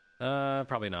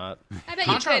 probably not. I bet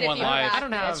Contra you on could one if you live. practiced.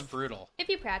 That's brutal. If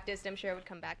you practiced, I'm sure it would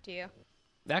come back to you.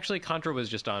 Actually, Contra was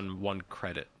just on one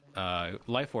credit.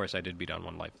 Life Force I did beat on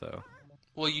one life though.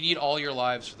 Well, you need all your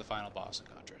lives for the final boss in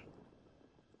Contra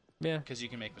Yeah. because you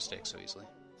can make mistakes so easily.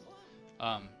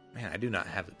 Man, I do not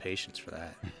have the patience for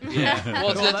that. Yeah.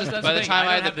 Well, by the thing. time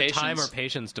I had don't the have time or patience,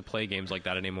 patience to play games like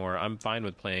that anymore. I'm fine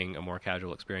with playing a more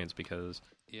casual experience because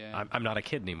yeah. I'm not a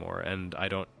kid anymore, and I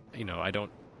don't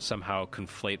somehow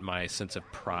conflate my sense of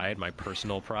pride, my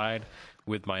personal pride,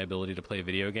 with my ability to play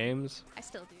video games. I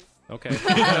still do. Okay.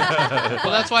 Well,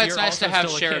 that's why it's You're nice to also have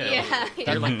still a shared. kid.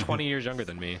 Yeah. You're like 20 years younger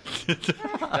than me.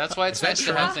 That's why it's that nice to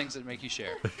true? have things that make you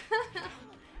share.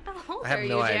 How old I have are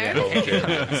no you, idea Jeremy?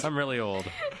 how old you are. I'm really old.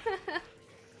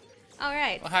 All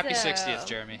right. Well, happy so 60th,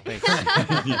 Jeremy.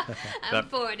 I'm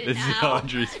 40 This is now.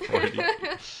 Audrey's 40.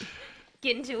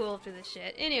 Getting too old for this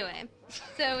shit. Anyway,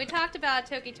 so we talked about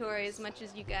Tokitori as much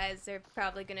as you guys are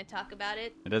probably going to talk about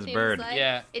it. It is a seems bird. like.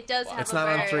 Yeah. It does have It's a not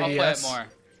on bird. 3D. I'll play it Yes. more.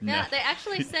 No, they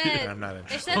actually said I'm not they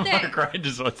interested. said Mark they're Ryan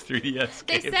just wants 3DS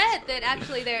they games. said that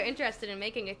actually they're interested in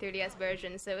making a 3DS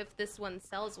version. So if this one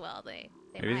sells well, they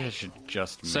Maybe might. they should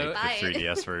just make So- the Buy it.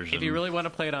 3DS version. If you really want to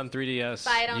play it on 3DS,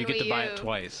 Buy it on you get to Wii buy U. it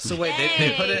twice. So wait, they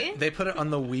Yay. put it on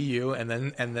the Wii U and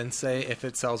then say if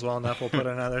it sells well enough, we'll put it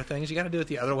on other things. You got to do it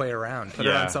the other way around. Put it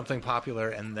Yeah. on something popular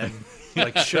and then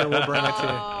like sure we'll bring it to you.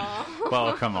 Oh.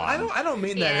 Well, come on. I don't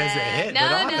mean that as a Yeah. hit, No, but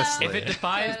no. honestly, If it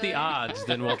defies the Totally. odds,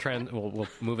 then we'll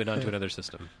move it on to another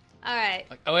system. All right.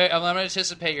 Like, oh wait, I'm going to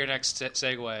anticipate your next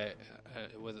segue.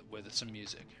 with some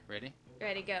music. Ready?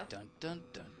 Ready, go. Dun dun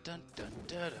dun dun dun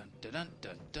dun dun dun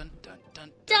dun dun dun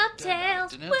dun.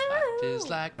 DuckTales, Life woo! is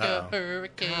like a Uh-oh.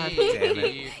 hurricane. God damn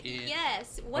it.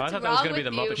 Yes. Well, I What's thought that was wrong gonna be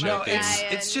with the Muppet you, Show No, theme.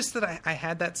 it's just that I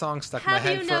had that song stuck in my Have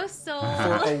head you no for soul?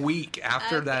 a week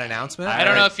after that announcement. I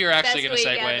don't know if you're actually Best going to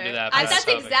week segue ever. into that. But That's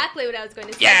hoping. exactly what I was going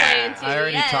to segue Yeah! into. I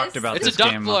already yes. talked about It's this a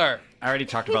duck game. blur. I already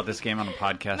talked about this game on a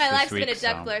podcast My this life's week. been a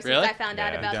duck so- blur since Really? I found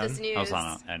out Yeah. about Done? this news. I was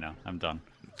on it. I know. I'm done.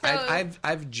 So-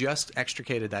 I've just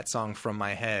extricated that song from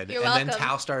my head, You're and then welcome.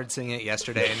 Tao started singing it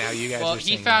yesterday, and now you guys Well, are he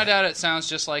singing found it. out it sounds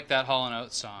just like that Hall &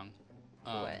 Oates song.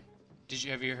 What?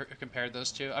 Have you compared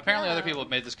those two? Apparently, No. other people have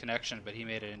made this connection, but he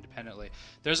made it independently.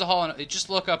 There's a Hall & just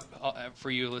look up for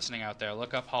you listening out there.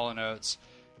 Look up Hall & Oates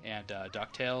and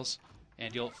DuckTales,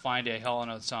 and you'll find a Hall &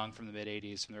 Oates song from the mid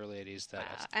 '80s, from the early '80s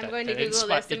I'm going to Google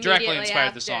this it directly immediately inspired the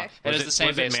after. song. It is the same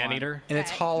was it bass line. Maneater? And it's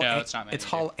Okay. Hall. No, it's not It's Maneater.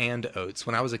 Hall and Oates.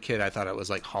 When I was a kid, I thought it was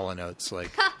like Hall and Oates,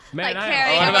 like Like Man,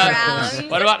 carrying What him about around.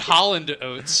 what about Holland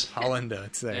Oates? Hall and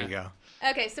Oates. There Yeah. you go.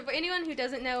 Okay, so for anyone who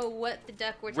doesn't know what the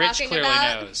duck we're Rich talking clearly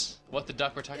about, knows what the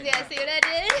duck we're talking yeah, about. see what I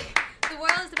did? The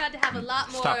world is about to have a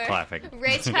lot more Stop clapping.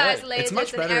 race cars, lasers, It's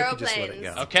much and better if you just aeroplanes.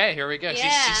 let it go. Okay, here we go. Yeah.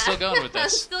 She's still going with I'm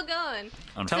this. still going.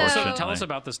 Unfortunately. Tell us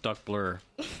about this duck blur.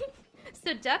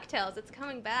 So DuckTales, it's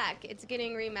coming back. It's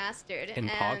getting remastered. In and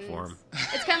POG form.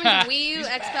 It's coming to Wii U,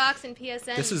 Xbox, and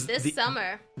PSN This is this the-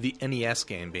 summer. The NES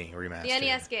game being remastered. The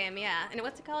NES game, yeah. And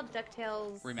what's it called?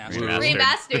 DuckTales Remastered.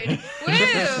 Remastered.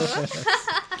 Remastered. Woo!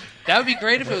 That would be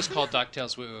great if it was called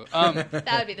DuckTales Woo.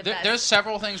 That would be the best. There's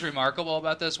several things remarkable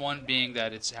about this. One being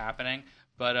that it's happening,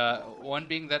 but one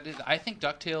being that I think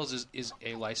DuckTales is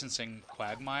a licensing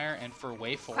quagmire, and for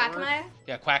way forward. Quagmire?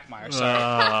 Yeah, quagmire. Sorry.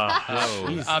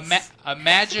 Whoa. A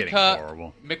Magica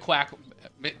horrible.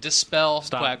 dispel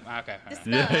Stop. quagmire. Okay.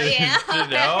 Yeah.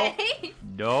 No. right?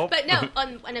 Nope. But no,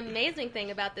 an amazing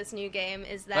thing about this new game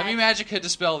is that Let me Magica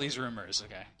dispel these rumors.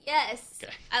 Okay. yes,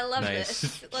 Okay. I love Nice.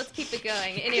 this. Let's keep it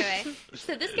going. Anyway,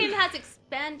 so this game has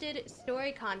expanded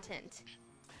story content.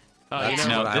 That's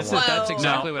Yeah. what I this want. is That's Whoa.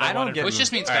 exactly what I don't wanted. get Which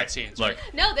just means All right, cutscenes. Look,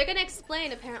 No, they're gonna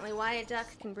explain apparently why a duck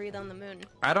can breathe on the moon.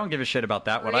 I don't give a shit about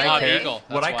that. What Really? I Oh, care, Eagle,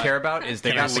 what that's I why. care about is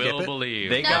they You got will believe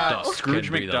they No. got Ducks Scrooge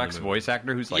can breathe on the McDuck's moon. voice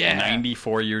actor, who's like Yeah.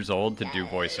 94 years old, to do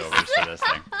voiceovers for this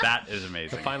thing. That is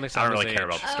amazing. Finally I saw don't his really care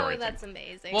age. about the story Oh, thing. that's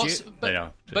amazing. Well, They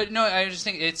don't. but no, I just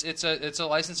think it's a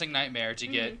licensing nightmare to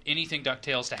get Mm-hmm. anything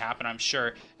DuckTales to happen. I'm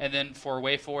sure, and then for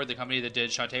way forward, the company that did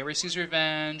Shantae Receives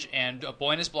Revenge and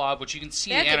Boy and His Blob, which you can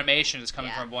see They're the the- animation is coming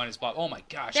yeah. from Boy and His Blob. Oh my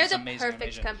gosh, they're it's the amazing perfect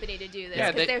animation. company to do this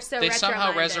Yeah, because they're so they somehow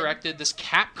retro-minded. resurrected this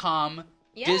Capcom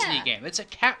Yeah. Disney game. It's a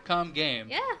Capcom game.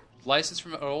 Yeah. Licensed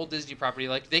from an old Disney property.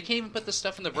 Like they can't even put this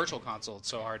stuff in the virtual console. It's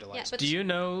so hard to Yeah, license. but Do you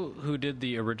know who did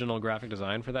the original graphic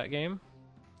design for that game?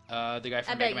 The guy I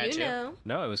from bet Mega Man you 2. know.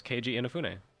 No, it was Keiji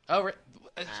Inafune. Oh, right.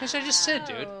 That's what I just said,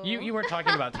 dude. Oh. You weren't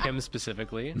talking about him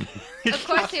specifically. Of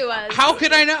course he was. How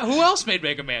could I not? Who else made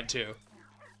Mega Man 2?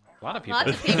 A lot of people. Lots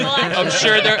of people actually.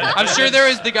 I'm sure there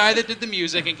is the guy that did the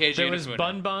music in KG There was Inafune.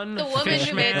 Bun Bun, The woman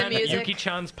who made the Fishman, music.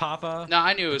 Yuki-chan's Papa. No,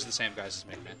 I knew it was the same guys as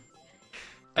Mega Man.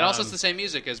 And also, it's the same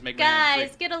music as Mega Man.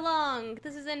 Guys, get along.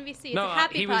 This is NBC. It's No, a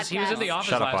happy he podcast. was in the office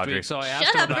Shut up, last Audrey. week, so I asked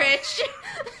Shut him up, about, Rich.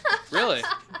 Really?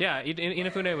 Yeah,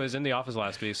 Inafune was in the office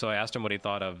last week, so I asked him what he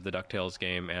thought of the DuckTales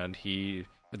game and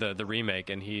the remake,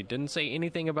 and he didn't say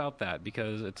anything about that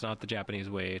because it's not the Japanese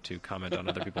way to comment on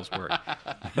other people's work.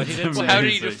 But he did say, How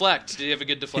did he deflect? Did he have a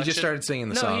good He deflection? just started singing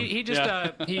the no, song. he just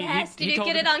Yes, did he you told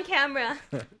get it on camera?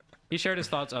 He shared his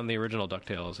thoughts on the original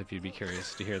DuckTales. If you'd be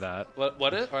curious to hear that. What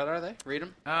are they? Read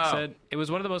them. Said it was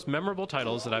one of the most memorable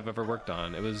titles that I've ever worked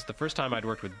on. It was the first time I'd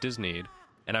worked with Disney,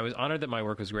 and I was honored that my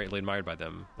work was greatly admired by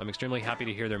them. I'm extremely happy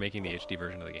to hear they're making the HD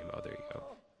version of the game. Oh, there you go.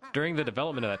 During the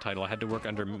development of that title, I had to work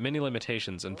under many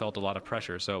limitations and felt a lot of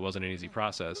pressure, so it wasn't an easy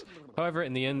process. However,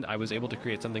 in the end, I was able to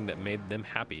create something that made them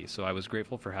happy, so I was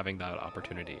grateful for having that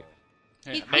opportunity.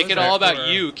 Hey, make it all about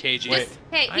you, KG. Just,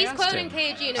 hey, I he's asked quoting him.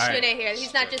 KG and All right. Ashune here.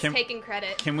 He's not just Can- taking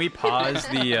credit. Can we pause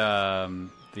the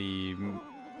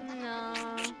No.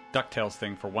 DuckTales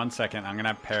thing for 1 second? I'm gonna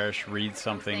have Parrish read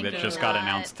something that Thank just you. got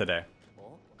announced today.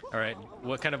 All right,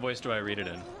 what kind of voice do I read it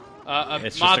in?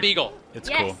 It's Ma just a- Beagle. It's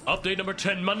Yes. cool. Update number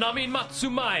 10, Manami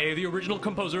Matsumae, the original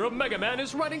composer of Mega Man,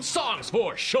 is writing songs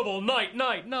for Shovel Knight.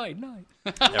 There we go. Oh,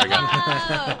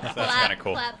 That's clap, kinda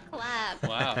cool. clap, clap.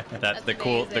 Wow. That That's the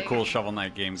cool amazing. Shovel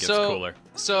Knight game gets so, cooler.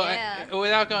 So, Yeah.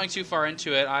 without going too far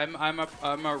into it,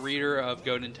 I'm a reader of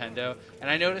Go Nintendo, and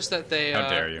I noticed that they. How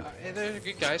dare you. They're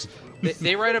good guys.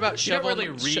 They write about You don't Shovel. really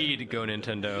read Go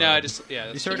Nintendo. No, I just yeah.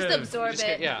 You that's sort Just of absorb just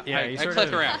it. yeah, Yeah, I you sort click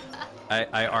of- around.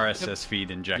 I RSS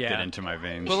feed injected Yeah. into my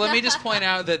veins. But let me just point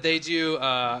out that they do,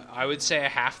 I would say, a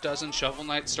half dozen Shovel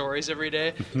Knight stories every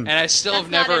day, and I still That's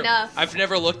have not never, enough. I've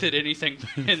never looked at anything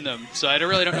in them, so I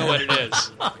really don't know what it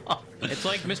is. It's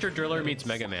like Mr. Driller meets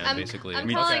Mega Man, basically. I'm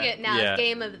Me- calling okay. it now. Yeah.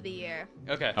 Game of the year.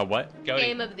 Okay. A what? Goaty.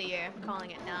 Game of the year. I'm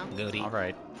calling it now. All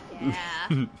right.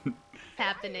 Yeah.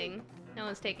 Happening. No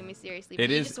one's taking me seriously. It But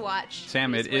you is- just watch.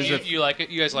 Sam, You it just is wait. a- You like it?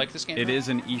 You guys like this game? It is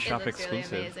an It eShop looks really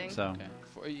exclusive. amazing. So Okay.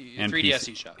 For, and 3DS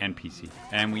PC, eShop. and PC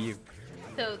and Wii U.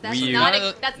 So that's Wii U. not. None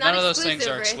of, That's none not of those things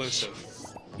exclusive, are Rich. exclusive.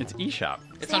 It's eShop.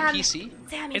 It's on Sam, PC?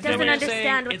 Sam, he It's doesn't when you're understand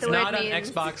saying what it's the word not on means.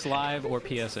 Xbox Live or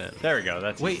PSN. There we go.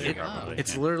 That's Wait, easy, it- probably.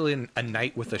 it's literally a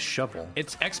knight with a shovel.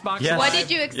 It's Xbox Yes. Live. What did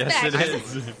you expect? Yes, it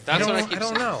is. That's what I I keep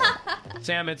don't saying. know.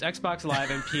 Sam, it's Xbox Live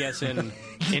and PSN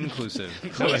inclusive.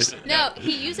 No,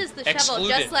 he uses the shovel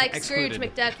Excluded. just like Excluded.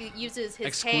 Scrooge McDuck uses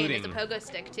his cane as a Excluding. pogo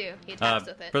stick too. He attacks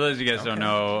with it. For those of you guys who don't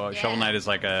know, Yeah. Shovel Knight is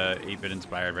like a 8-bit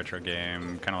inspired retro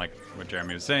game, kind of like what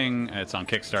Jeremy was saying. It's on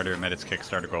Kickstarter. It met its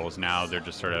Kickstarter goals. Now they're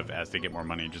just sort of, as they get more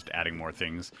money, just adding more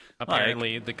things.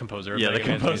 Apparently, the composer of Yeah, the Mega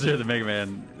Man's composer music. of the Mega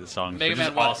Man songs, Mega which Man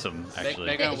is what? awesome, actually.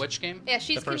 Mega Man which game? Yeah,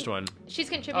 she's The first one. She's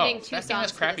contributing Oh, two that game has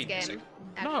songs crappy to this game. music.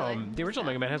 Actually. No, the original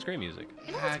Mega Man has great music.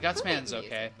 Gutsman's music.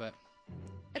 okay, but...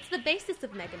 It's the basis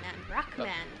of Mega Man, Rockman.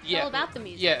 It's yeah. all about the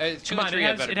music. Yeah, 2 Come and on, 3 it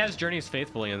have has, better it has Journey's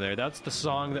Faithfully in there. That's the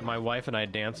song that my wife and I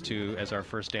danced to as our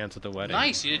first dance at the wedding.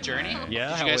 Nice, you did Journey?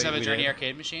 Yeah, Did you guys have a we Journey did.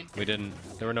 arcade machine? We didn't.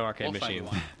 There were no arcade We'll find you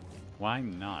machines. one. Why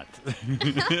not?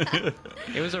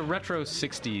 It was a retro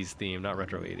 60s theme, not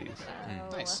retro 80s.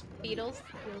 Oh, Nice. Beatles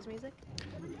music.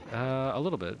 A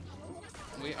little bit.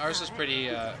 Ours was pretty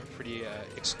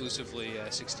exclusively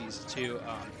 60s too,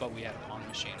 but we had a Pong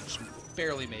machine, which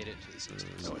barely made it to the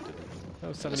 60s. No, it didn't. That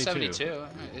was It was 72. 72.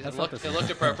 That's It not looked, the it looked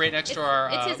appropriate next to our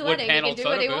It's his wood wedding. He can paneled do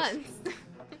photo what he booth. wants.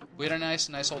 We had a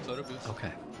nice old photo booth.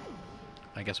 Okay.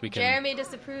 I guess we can. Jeremy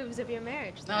disapproves of your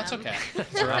marriage. No, it's Sam. okay.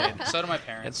 That's right. So do my It's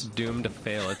parents. doomed to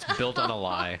fail. It's built on a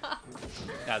lie.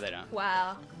 No, they don't.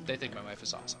 Wow. They think my wife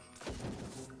is awesome.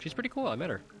 She's pretty cool. I met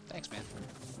her. Thanks, man.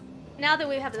 Now that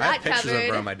we have I that have pictures of her on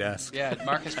covered, my desk. Yeah,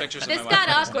 Mark has pictures of this my wife. got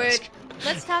on his awkward. desk.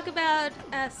 Let's talk about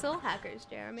Soul Hackers,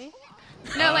 Jeremy.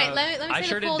 No, wait. Let me say I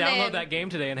sure the did full download name. that game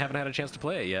today and haven't had a chance to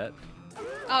play it yet.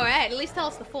 All right. At least tell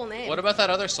us the full name. What about that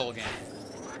other Soul game?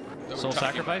 that we're Soul talking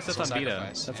Sacrifice? about? That's Soul on Vita.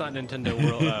 Sacrifice. That's not Nintendo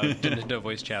World, Nintendo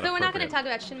Voice Chat. So we're not going to appropriate. talk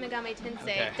about Shin Megami Tensei,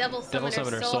 Okay. Devil Devil Summoner,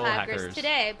 Summoner, Soul, Soul Hackers Hackers.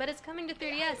 today, but it's coming to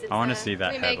 3DS. It's I want to a see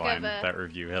that remake headline, of a that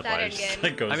review Saturn headline game.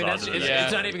 that goes I mean, on it's, to it's, the- Yeah.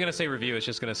 it's not even going to say review. It's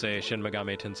just going to say Shin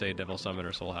Megami Tensei, Devil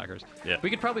Summoner, Soul Hackers. Yeah. We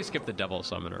could probably skip the Devil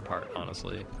Summoner part,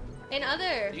 honestly. In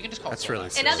other You can just call That's it Soul really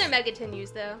Hackers. in other Megaton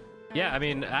news though. Yeah, I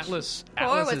mean, Atlas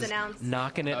was is announced.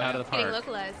 knocking it Oh, out yeah. of the Getting park.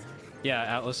 localized.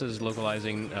 Yeah, Atlas is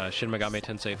localizing Shin Megami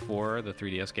Tensei 4, the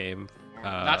 3DS game.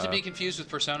 Not to be confused with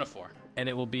Persona 4, And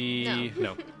it will be...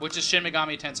 No. which is Shin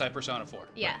Megami Tensei Persona 4.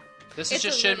 Yeah. This is It's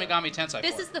just a Shin little- Megami Tensei 4.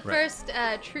 This is the Right. first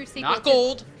true sequel. Not to-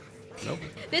 gold. Nope.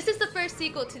 This is the first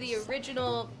sequel to the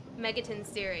original Megaton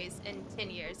series in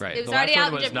 10 years. Right. It was the already last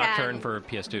out one in was Japan. Nocturne for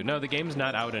PS2. No, the game's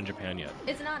not out in Japan yet.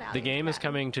 It's not out. The in game is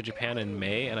Japan. coming to Japan in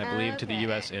May, and I believe to the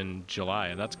Okay. US in July.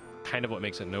 And that's kind of what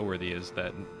makes it noteworthy, is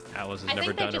that Atlas has I never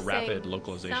think they're done a just rapid saying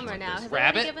localization summer like now. this. Have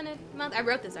Rabbit? they already given it a month? I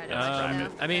wrote this article.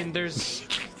 I mean, there's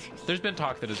been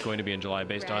talk that it's going to be in July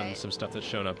based on Right. some stuff that's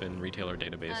shown up in retailer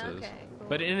databases. Okay, cool.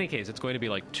 But in any case, it's going to be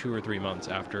like 2 or 3 months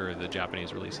after the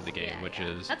Japanese release of the game, Yeah, which yeah.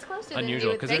 is That's closer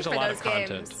unusual because there's a lot those of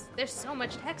content. Games. There's so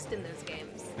much text in those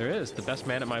games. There is. The best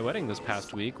man at my wedding this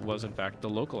past week was, in fact, the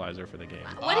localizer for the game.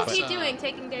 What is he Awesome. doing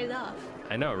taking days off?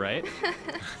 I know, right?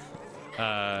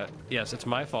 Yes, it's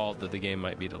my fault that the game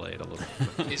might be delayed a little.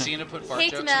 Is he going to put fart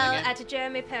Hate jokes mail in the game? at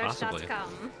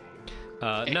jeremyparish.com.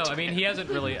 No, I mean, he hasn't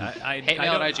really. Hate I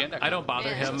mail at don't, IGN.com. I don't bother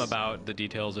Yeah. him about the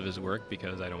details of his work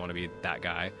because I don't want to be that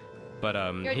guy. But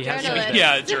You're a he has said journalist. that- Yeah,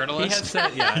 a He has journalist.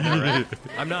 said, yeah, I know, right?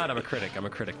 I'm not. I'm a critic. I'm a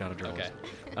critic, not a journalist.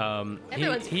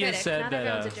 Everyone's he a has critic. said Not that.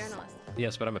 everyone's a journalist.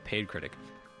 Yes, but I'm a paid critic.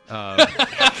 He's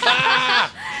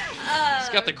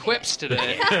got the quips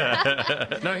today.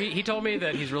 No, he told me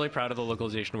that he's really proud of the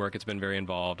localization work. It's been very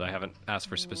involved. I haven't asked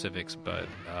for specifics, but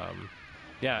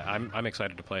yeah, I'm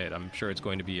excited to play it. I'm sure it's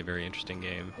going to be a very interesting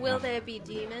game. Will there be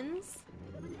demons?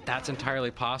 That's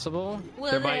entirely possible.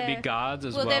 Will there might be there- gods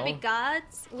as Will well. there be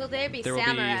gods? Will there be There will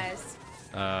be-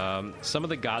 samurais? Some of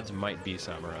the gods might be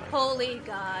samurai. Holy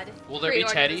God. Will there be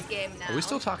Pre-order Teddy? This game now. Are we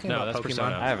still talking No, about that's Pokemon?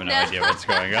 Persona. I have no No. idea what's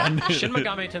going on. Shin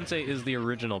Megami Tensei is the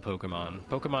original Pokemon.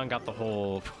 Pokemon got the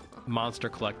whole monster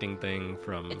collecting thing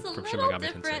from It's a Shin little Megami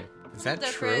different. Tensei. Is that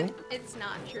different. true? It's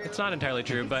not true. It's not entirely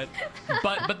true, but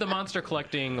the monster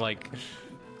collecting, like,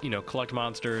 collect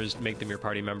monsters, make them your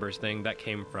party members thing, that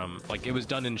came from, like, it was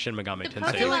done in Shin Megami The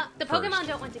Tensei. Pokemon, the first. Pokemon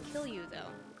don't want to kill you, though.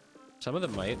 Some of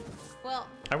them might. Well,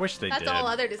 I wish they that's did. a whole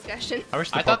other discussion. I wish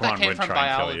the I thought Pokemon that came would from try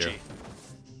and kill biology. you.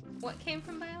 What came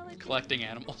from biology? Collecting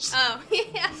animals. Oh,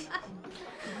 yeah.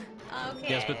 Okay.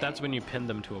 Yes, but that's when you pin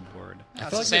them to a board. That's feel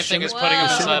the like same the thing as Shin- putting them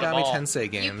Whoa. Shin inside a Megami ball. Tensei You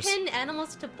games, pin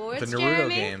animals to boards, the Naruto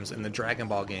Jeremy? games, and the Dragon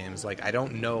Ball games, like, I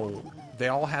don't know. They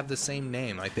all have the same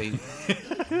name. Like, they.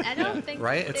 I don't think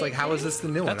Right? It's they like, how do. is this the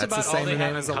new one? That's That's the about all same they have name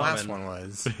in as the last common. one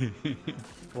was.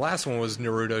 The last one was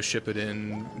Naruto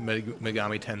Shippuden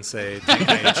Megami Tensei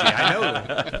Tenkaichi. I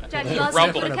know. Dragon Ball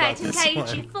Rumble. Super About Kai this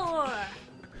Tenkaichi 4.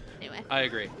 Anyway. I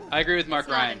agree. I agree with Mark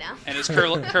It's louder Ryan now. and his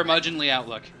curmudgeonly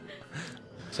outlook.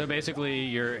 So basically,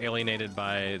 you're alienated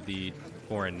by the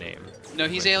foreign name. No,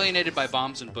 he's alienated by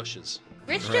bombs and bushes.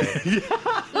 Rich just...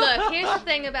 Look, here's the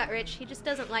thing about Rich. He just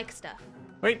doesn't like stuff.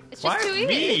 Wait, It's just why? too easy.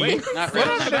 Me? Wait, Not What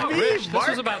really. about me? This Mark?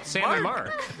 was about Sam and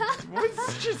Mark.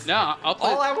 What's just... No, I'll play.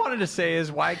 All I wanted to say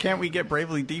is, why can't we get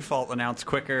Bravely Default announced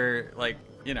quicker? Like,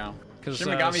 Because Shin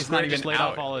Megami's not even just laid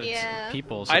out. off all its Yeah.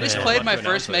 people. So I they just had played left my to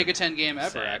first announce it. Mega 10 game ever,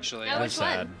 Sad. actually. Oh, which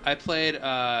sad. one? I played,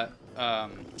 oh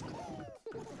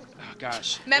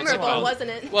gosh. What's it Memorable, called? wasn't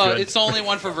it? Well, Good. it's the only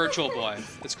one for Virtual Boy.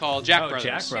 It's called Jack Oh, Brothers.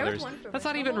 Jack There was Brothers. one for That's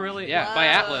not Memorable? even really. Yeah, by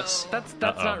Whoa. Atlas. That's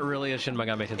Uh-oh. not really a Shin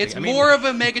Megami Tensei. It's I mean, more of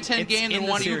a Mega 10 it's game than in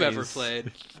the one you've ever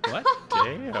series. played. What?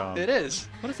 Damn. It is.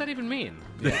 What does that even mean?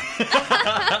 Nothing.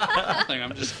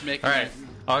 I'm just making All right, it.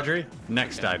 Audrey,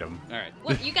 next item. All right.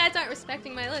 Well, you guys aren't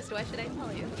respecting my list. Why should I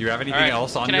tell you? Do you have anything All right.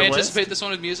 else on Can your I list? anticipate this one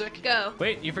with music? Go.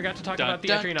 Wait, you forgot to talk Dun, about the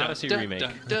dun, Etrian dun, Odyssey dun, remake.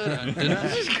 dun, dun, dun,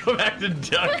 dun. Just go back to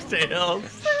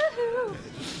DuckTales.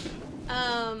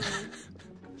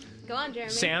 Go on,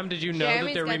 Jeremy. Sam, did you know Jeremy's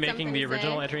that they're got remaking something the to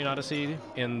original say. Etrian Odyssey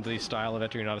in the style of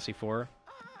Etrian Odyssey 4?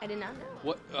 I did not know.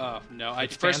 What? No.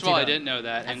 It's First of all, I fancied up. didn't know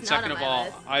that, That's and not second on of my all,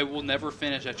 list. I will never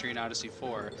finish Etrian Odyssey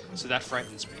 4, so that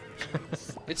frightens me.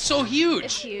 It's so huge.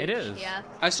 It's huge. It is. Yeah.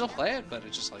 I still play it, but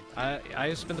it's just like,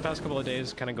 I spent the past couple of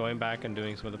days kind of going back and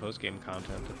doing some of the post-game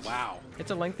content. wow.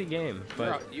 It's a lengthy game,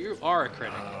 but You are a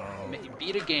critic.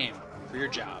 Beat a game for your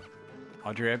job.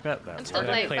 Audrey, I bet I'm that's still right.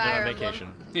 I playing played it Fire on Emblem.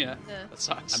 vacation. Yeah, Yeah. that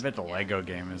sucks. I bet the Lego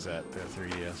game is at the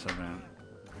 3DS event.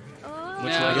 Oh,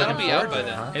 Which Yeah, Lego? that'll be out by Forward,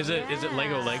 then. huh? Is it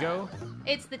Lego Lego?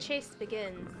 It's the chase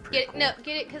begins. Pretty Get it? No,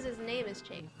 get it because his name is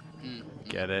Chase.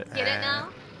 Get it? Get it now?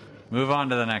 Move on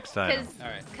to the next item. Because All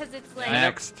right. it's like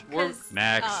Next. 'cause,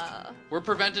 Next. We're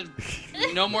prevented.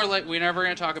 No more. We're never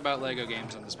going to talk about Lego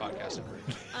games on this podcast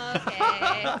ever.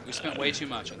 Okay. We spent way too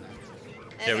much on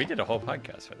that. Yeah, we did a whole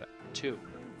podcast for that. 2.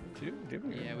 Did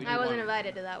we? Yeah, we did I wasn't one.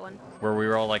 invited to that one. Where we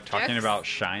were all like talking Jerks. about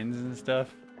shines and stuff.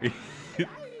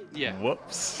 Yeah.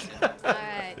 Whoops.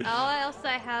 Alright. All else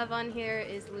I have on here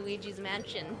is Luigi's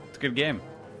Mansion. It's a good game.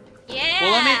 Yeah!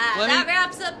 Well, let me- that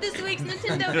wraps up this week's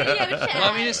Nintendo Video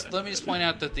Chat. Let me just point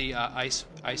out that the Ice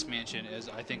Mansion is,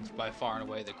 I think, by far and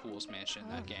away the coolest mansion in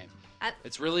that game. I-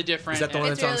 It's really different. Is that the one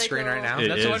and- It's that's on really screen cool. right now? It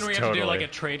That's the one is where you have to do totally. like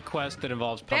a trade quest that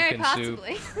involves Very pumpkin soup.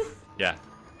 possibly. Yeah.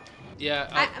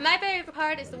 Yeah. My favorite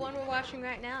part is the one we're watching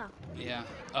right now. Yeah.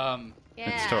 Yeah.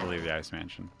 It's totally the Ice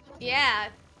Mansion. Yeah,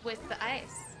 with the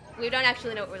ice. We don't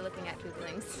actually know what we're looking at,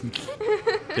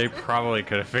 Twooglings. They probably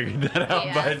could have figured that out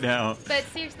Yeah. by now. But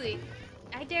seriously,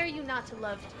 I dare you not to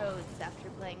love toads after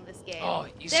playing this game. Oh,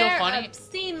 he's They're so funny.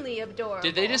 obscenely adorable.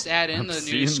 Did they just add in the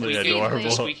new Obscenely squeaking,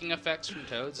 adorable. squeaking effects from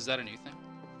Toads? Is that a new thing?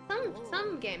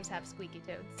 Some games have squeaky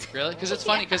toads. Really? Because it's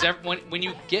funny. Because when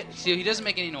you get, see, he doesn't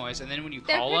make any noise, and then when you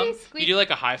They're call pretty him, squeaky. you do like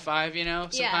a high five, you know,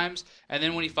 Yeah. sometimes, and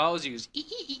then when he follows you, he's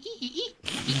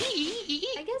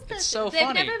I guess that's it's so they've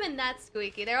funny. never been that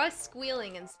squeaky. They're always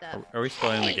squealing and stuff. Are we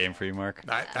spoiling the Hey. game for you, Mark?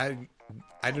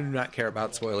 I do not care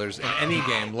about spoilers in any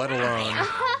game, let alone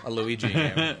a Luigi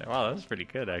game. Wow, that was pretty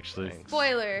good, actually.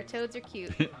 Spoiler: toads are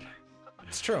cute.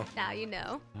 It's true. Now you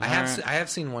know. I have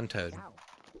seen one toad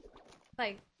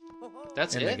Like,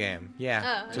 That's in it. the game.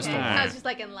 Yeah, oh, just okay. the I one. was just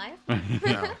like in life.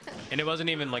 No, And it wasn't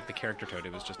even like the character toad,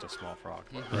 it was just a small frog.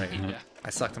 right. Yeah. I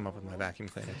sucked him up with my vacuum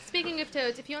cleaner. Speaking of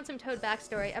toads, if you want some toad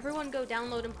backstory, everyone go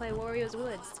download and play Wario's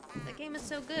Woods. That game is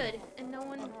so good, and no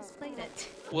one has played it.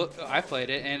 Well, I played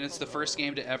it, and it's the first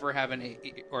game to ever have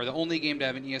or the only game to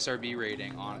have an ESRB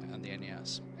rating on the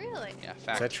NES. Really? Yeah, Is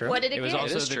fact. that true? What did it, It was get?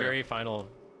 also is the true. very final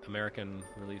American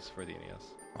release for the NES.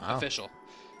 Wow. Official.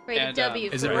 Rated and, W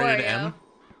Is for it rated Wario. M?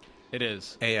 It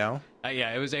is. AO?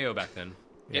 Yeah, it was AO back then.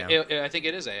 Yeah. I think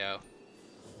it is AO.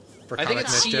 For I think Comic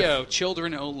it's Mischief? CO,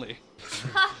 children only.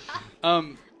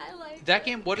 I like That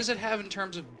game, what does it have in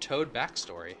terms of Toad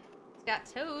backstory? It's got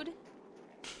Toad.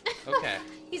 Okay.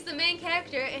 He's the main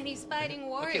character, and he's fighting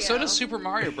Wario. Okay, so does Super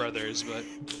Mario Brothers, but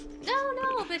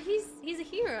No, but he's a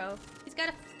hero. He's got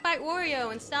to fight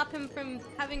Wario and stop him from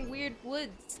having weird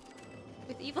woods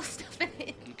with evil stuff in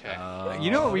it. Okay.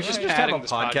 You know what? We should just have padding a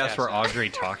this podcast podcast where now. Audrey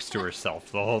talks to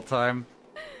herself the whole time.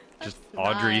 Just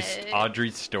not-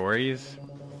 Audrey's stories.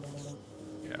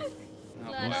 Yeah.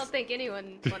 Oh, I boy. don't think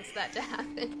anyone wants that to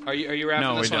happen. Are you wrapping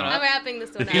No, we this one don't. up? I'm wrapping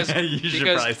this one Because- up. you should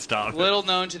because probably stop. Little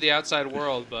known to the outside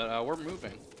world, but we're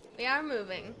moving. We are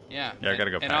moving. Yeah. Yeah, I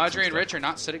gotta go And pack some Audrey and stuff. Rich are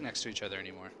not sitting next to each other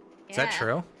anymore. Is that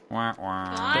true? Wah,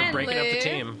 wah. They're breaking up the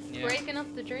Finally. team. Yeah. Breaking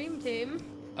up the dream team.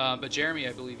 But Jeremy,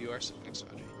 I believe you are sitting next to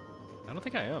Audrey. I don't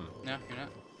think I am. No, you're not.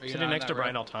 Are you Sitting not in next to that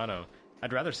row? Brian Altano.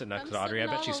 I'd rather sit next I'm to Audrey. I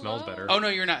sitting bet she all smells alone. better. Oh no,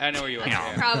 you're not. I know where you are.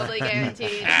 Yeah. Probably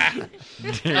guaranteed.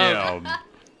 Damn.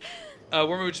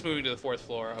 We're just moving to the 4th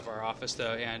floor of our office,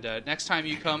 though. And next time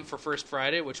you come for First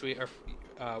Friday, which we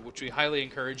highly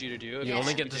encourage you to do. You Yeah.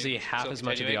 only get to see half as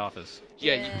much of the office.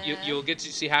 Yeah, Yeah. you'll get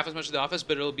to see half as much of the office,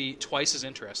 but it'll be twice as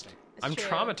interesting. I'm true.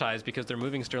 traumatized because they're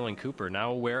moving Sterling Cooper.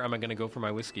 Now where am I going to go for my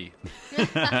whiskey?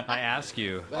 I ask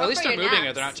you. Well, at least for they're your moving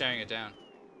naps. it; they're not tearing it down.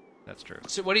 That's true.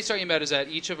 So what he's talking about is that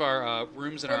each of our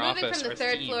rooms in We're our moving office from the are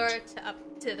 3rd themed. floor to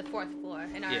up to the 4th floor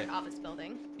in our Yeah. office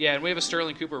building. Yeah, and we have a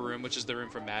Sterling Cooper room, which is the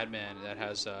room from Mad Men that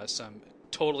has some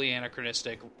totally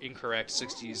anachronistic, incorrect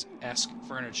 60s-esque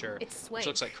furniture. It's which swank.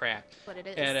 looks like crap. What it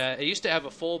is. And it used to have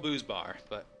a full booze bar,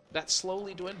 but that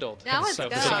slowly dwindled. Now it's So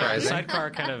gone. surprising. sidecar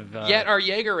kind of. Yet our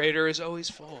Jaegerator is always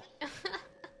full.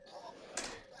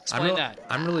 Explain that.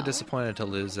 I'm really disappointed to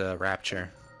lose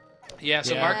Rapture. Yeah,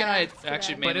 so Yeah. Mark and I That's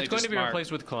actually bad. mainly but it's going just to be Mark.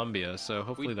 replaced with Columbia, so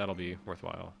hopefully that'll be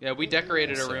worthwhile. Yeah, we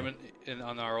decorated a We'll room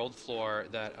on our old floor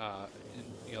that,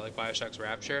 like Bioshock's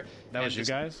Rapture. That was And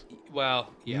you guys? Well,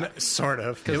 yeah. Sort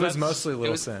of. It was that's- mostly It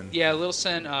Little was- Sin. Yeah, Little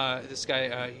Sin. This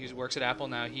guy, he works at Apple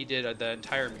now. He did the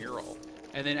entire mural,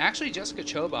 and then actually Jessica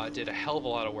Chobot did a hell of a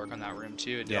lot of work on that room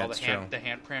too. Did Yeah, all the it's true.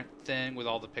 handprint thing with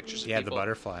all the pictures of Yeah, the people.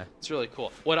 butterfly. It's really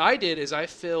cool. What I did is I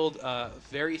filled a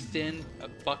very thin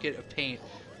bucket of paint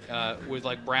with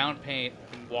like brown paint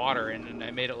and water, and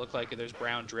I made it look like there's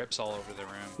brown drips all over the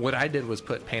room. What I did was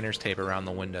put painter's tape around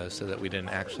the windows so that we didn't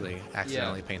actually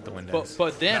accidentally paint the windows.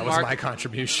 But then that was Mark, my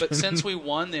contribution. But since we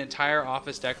won the entire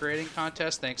office decorating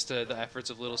contest, thanks to the efforts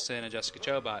of Little Sin and Jessica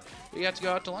Chobot, we got to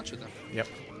go out to lunch with them. Yep.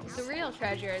 The real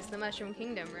treasure is the Mushroom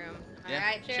Kingdom room. All Yeah,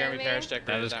 right, Jeremy? Parrish decorated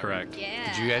That is room. correct.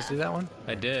 Yeah. Did you guys do that one?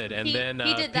 I did, and He- then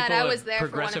he did that. people I have was there for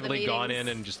one of the progressively gone in meetings.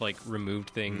 and just like removed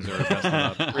things or messed them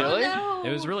up. Really? Oh, no.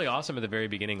 It was really awesome at the very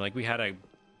beginning. Like we had a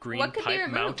green What could be pipe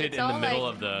removed? mounted It's in the all, middle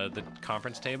like- of the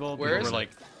conference table. Where People is were it?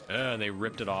 like, and they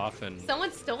ripped it off, and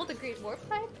Someone stole the Great Warp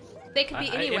Pipe? They could be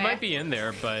I- anywhere. it might be in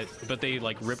there, but they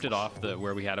like ripped it off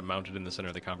where we had it mounted in the center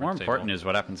of the conference More table. important is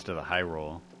what happens to the high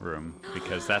roll room,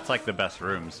 because that's like the best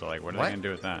room. So like, what are What? they gonna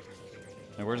do with that?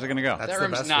 Like, where's it gonna go? That's That the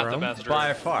room's best not room? the best room.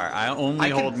 By far, I only I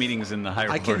can- hold meetings in the high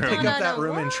roll I can room. pick No, up that no,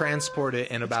 room and what? transport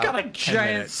it in It's about got a 10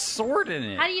 giant minutes. sword sword in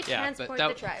it. How do you Yeah, but transport that-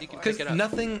 the you Triforce? can Because pick it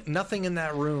up. nothing in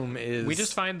that room is. We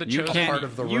just find the You chosen can't. part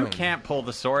of the You room. can't pull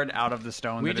the sword out of the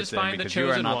stone. We that just it's in find the because you are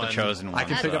chosen not one. the chosen one. I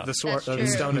can pick up the sword, That's the true.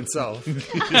 stone itself.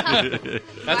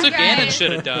 That's what Brian- Ganon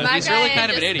should have done. my He's really Brian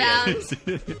kind of an just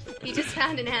idiot. He just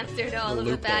found an answer to all of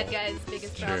the bad guys'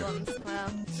 biggest problems. Wow.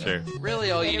 Sure.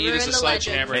 Really, all you Way to need is ruin a the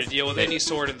sledgehammer to legend. deal with any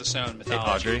sword in the stone Hey,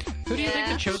 mythology. Audrey. Who do you think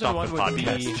Yeah. the chosen Stop one the would be?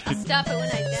 podcast. Stop it when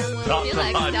I damn well Stop feel the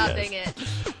like podcast. stopping it.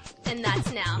 And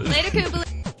that's now. Later, Koopa.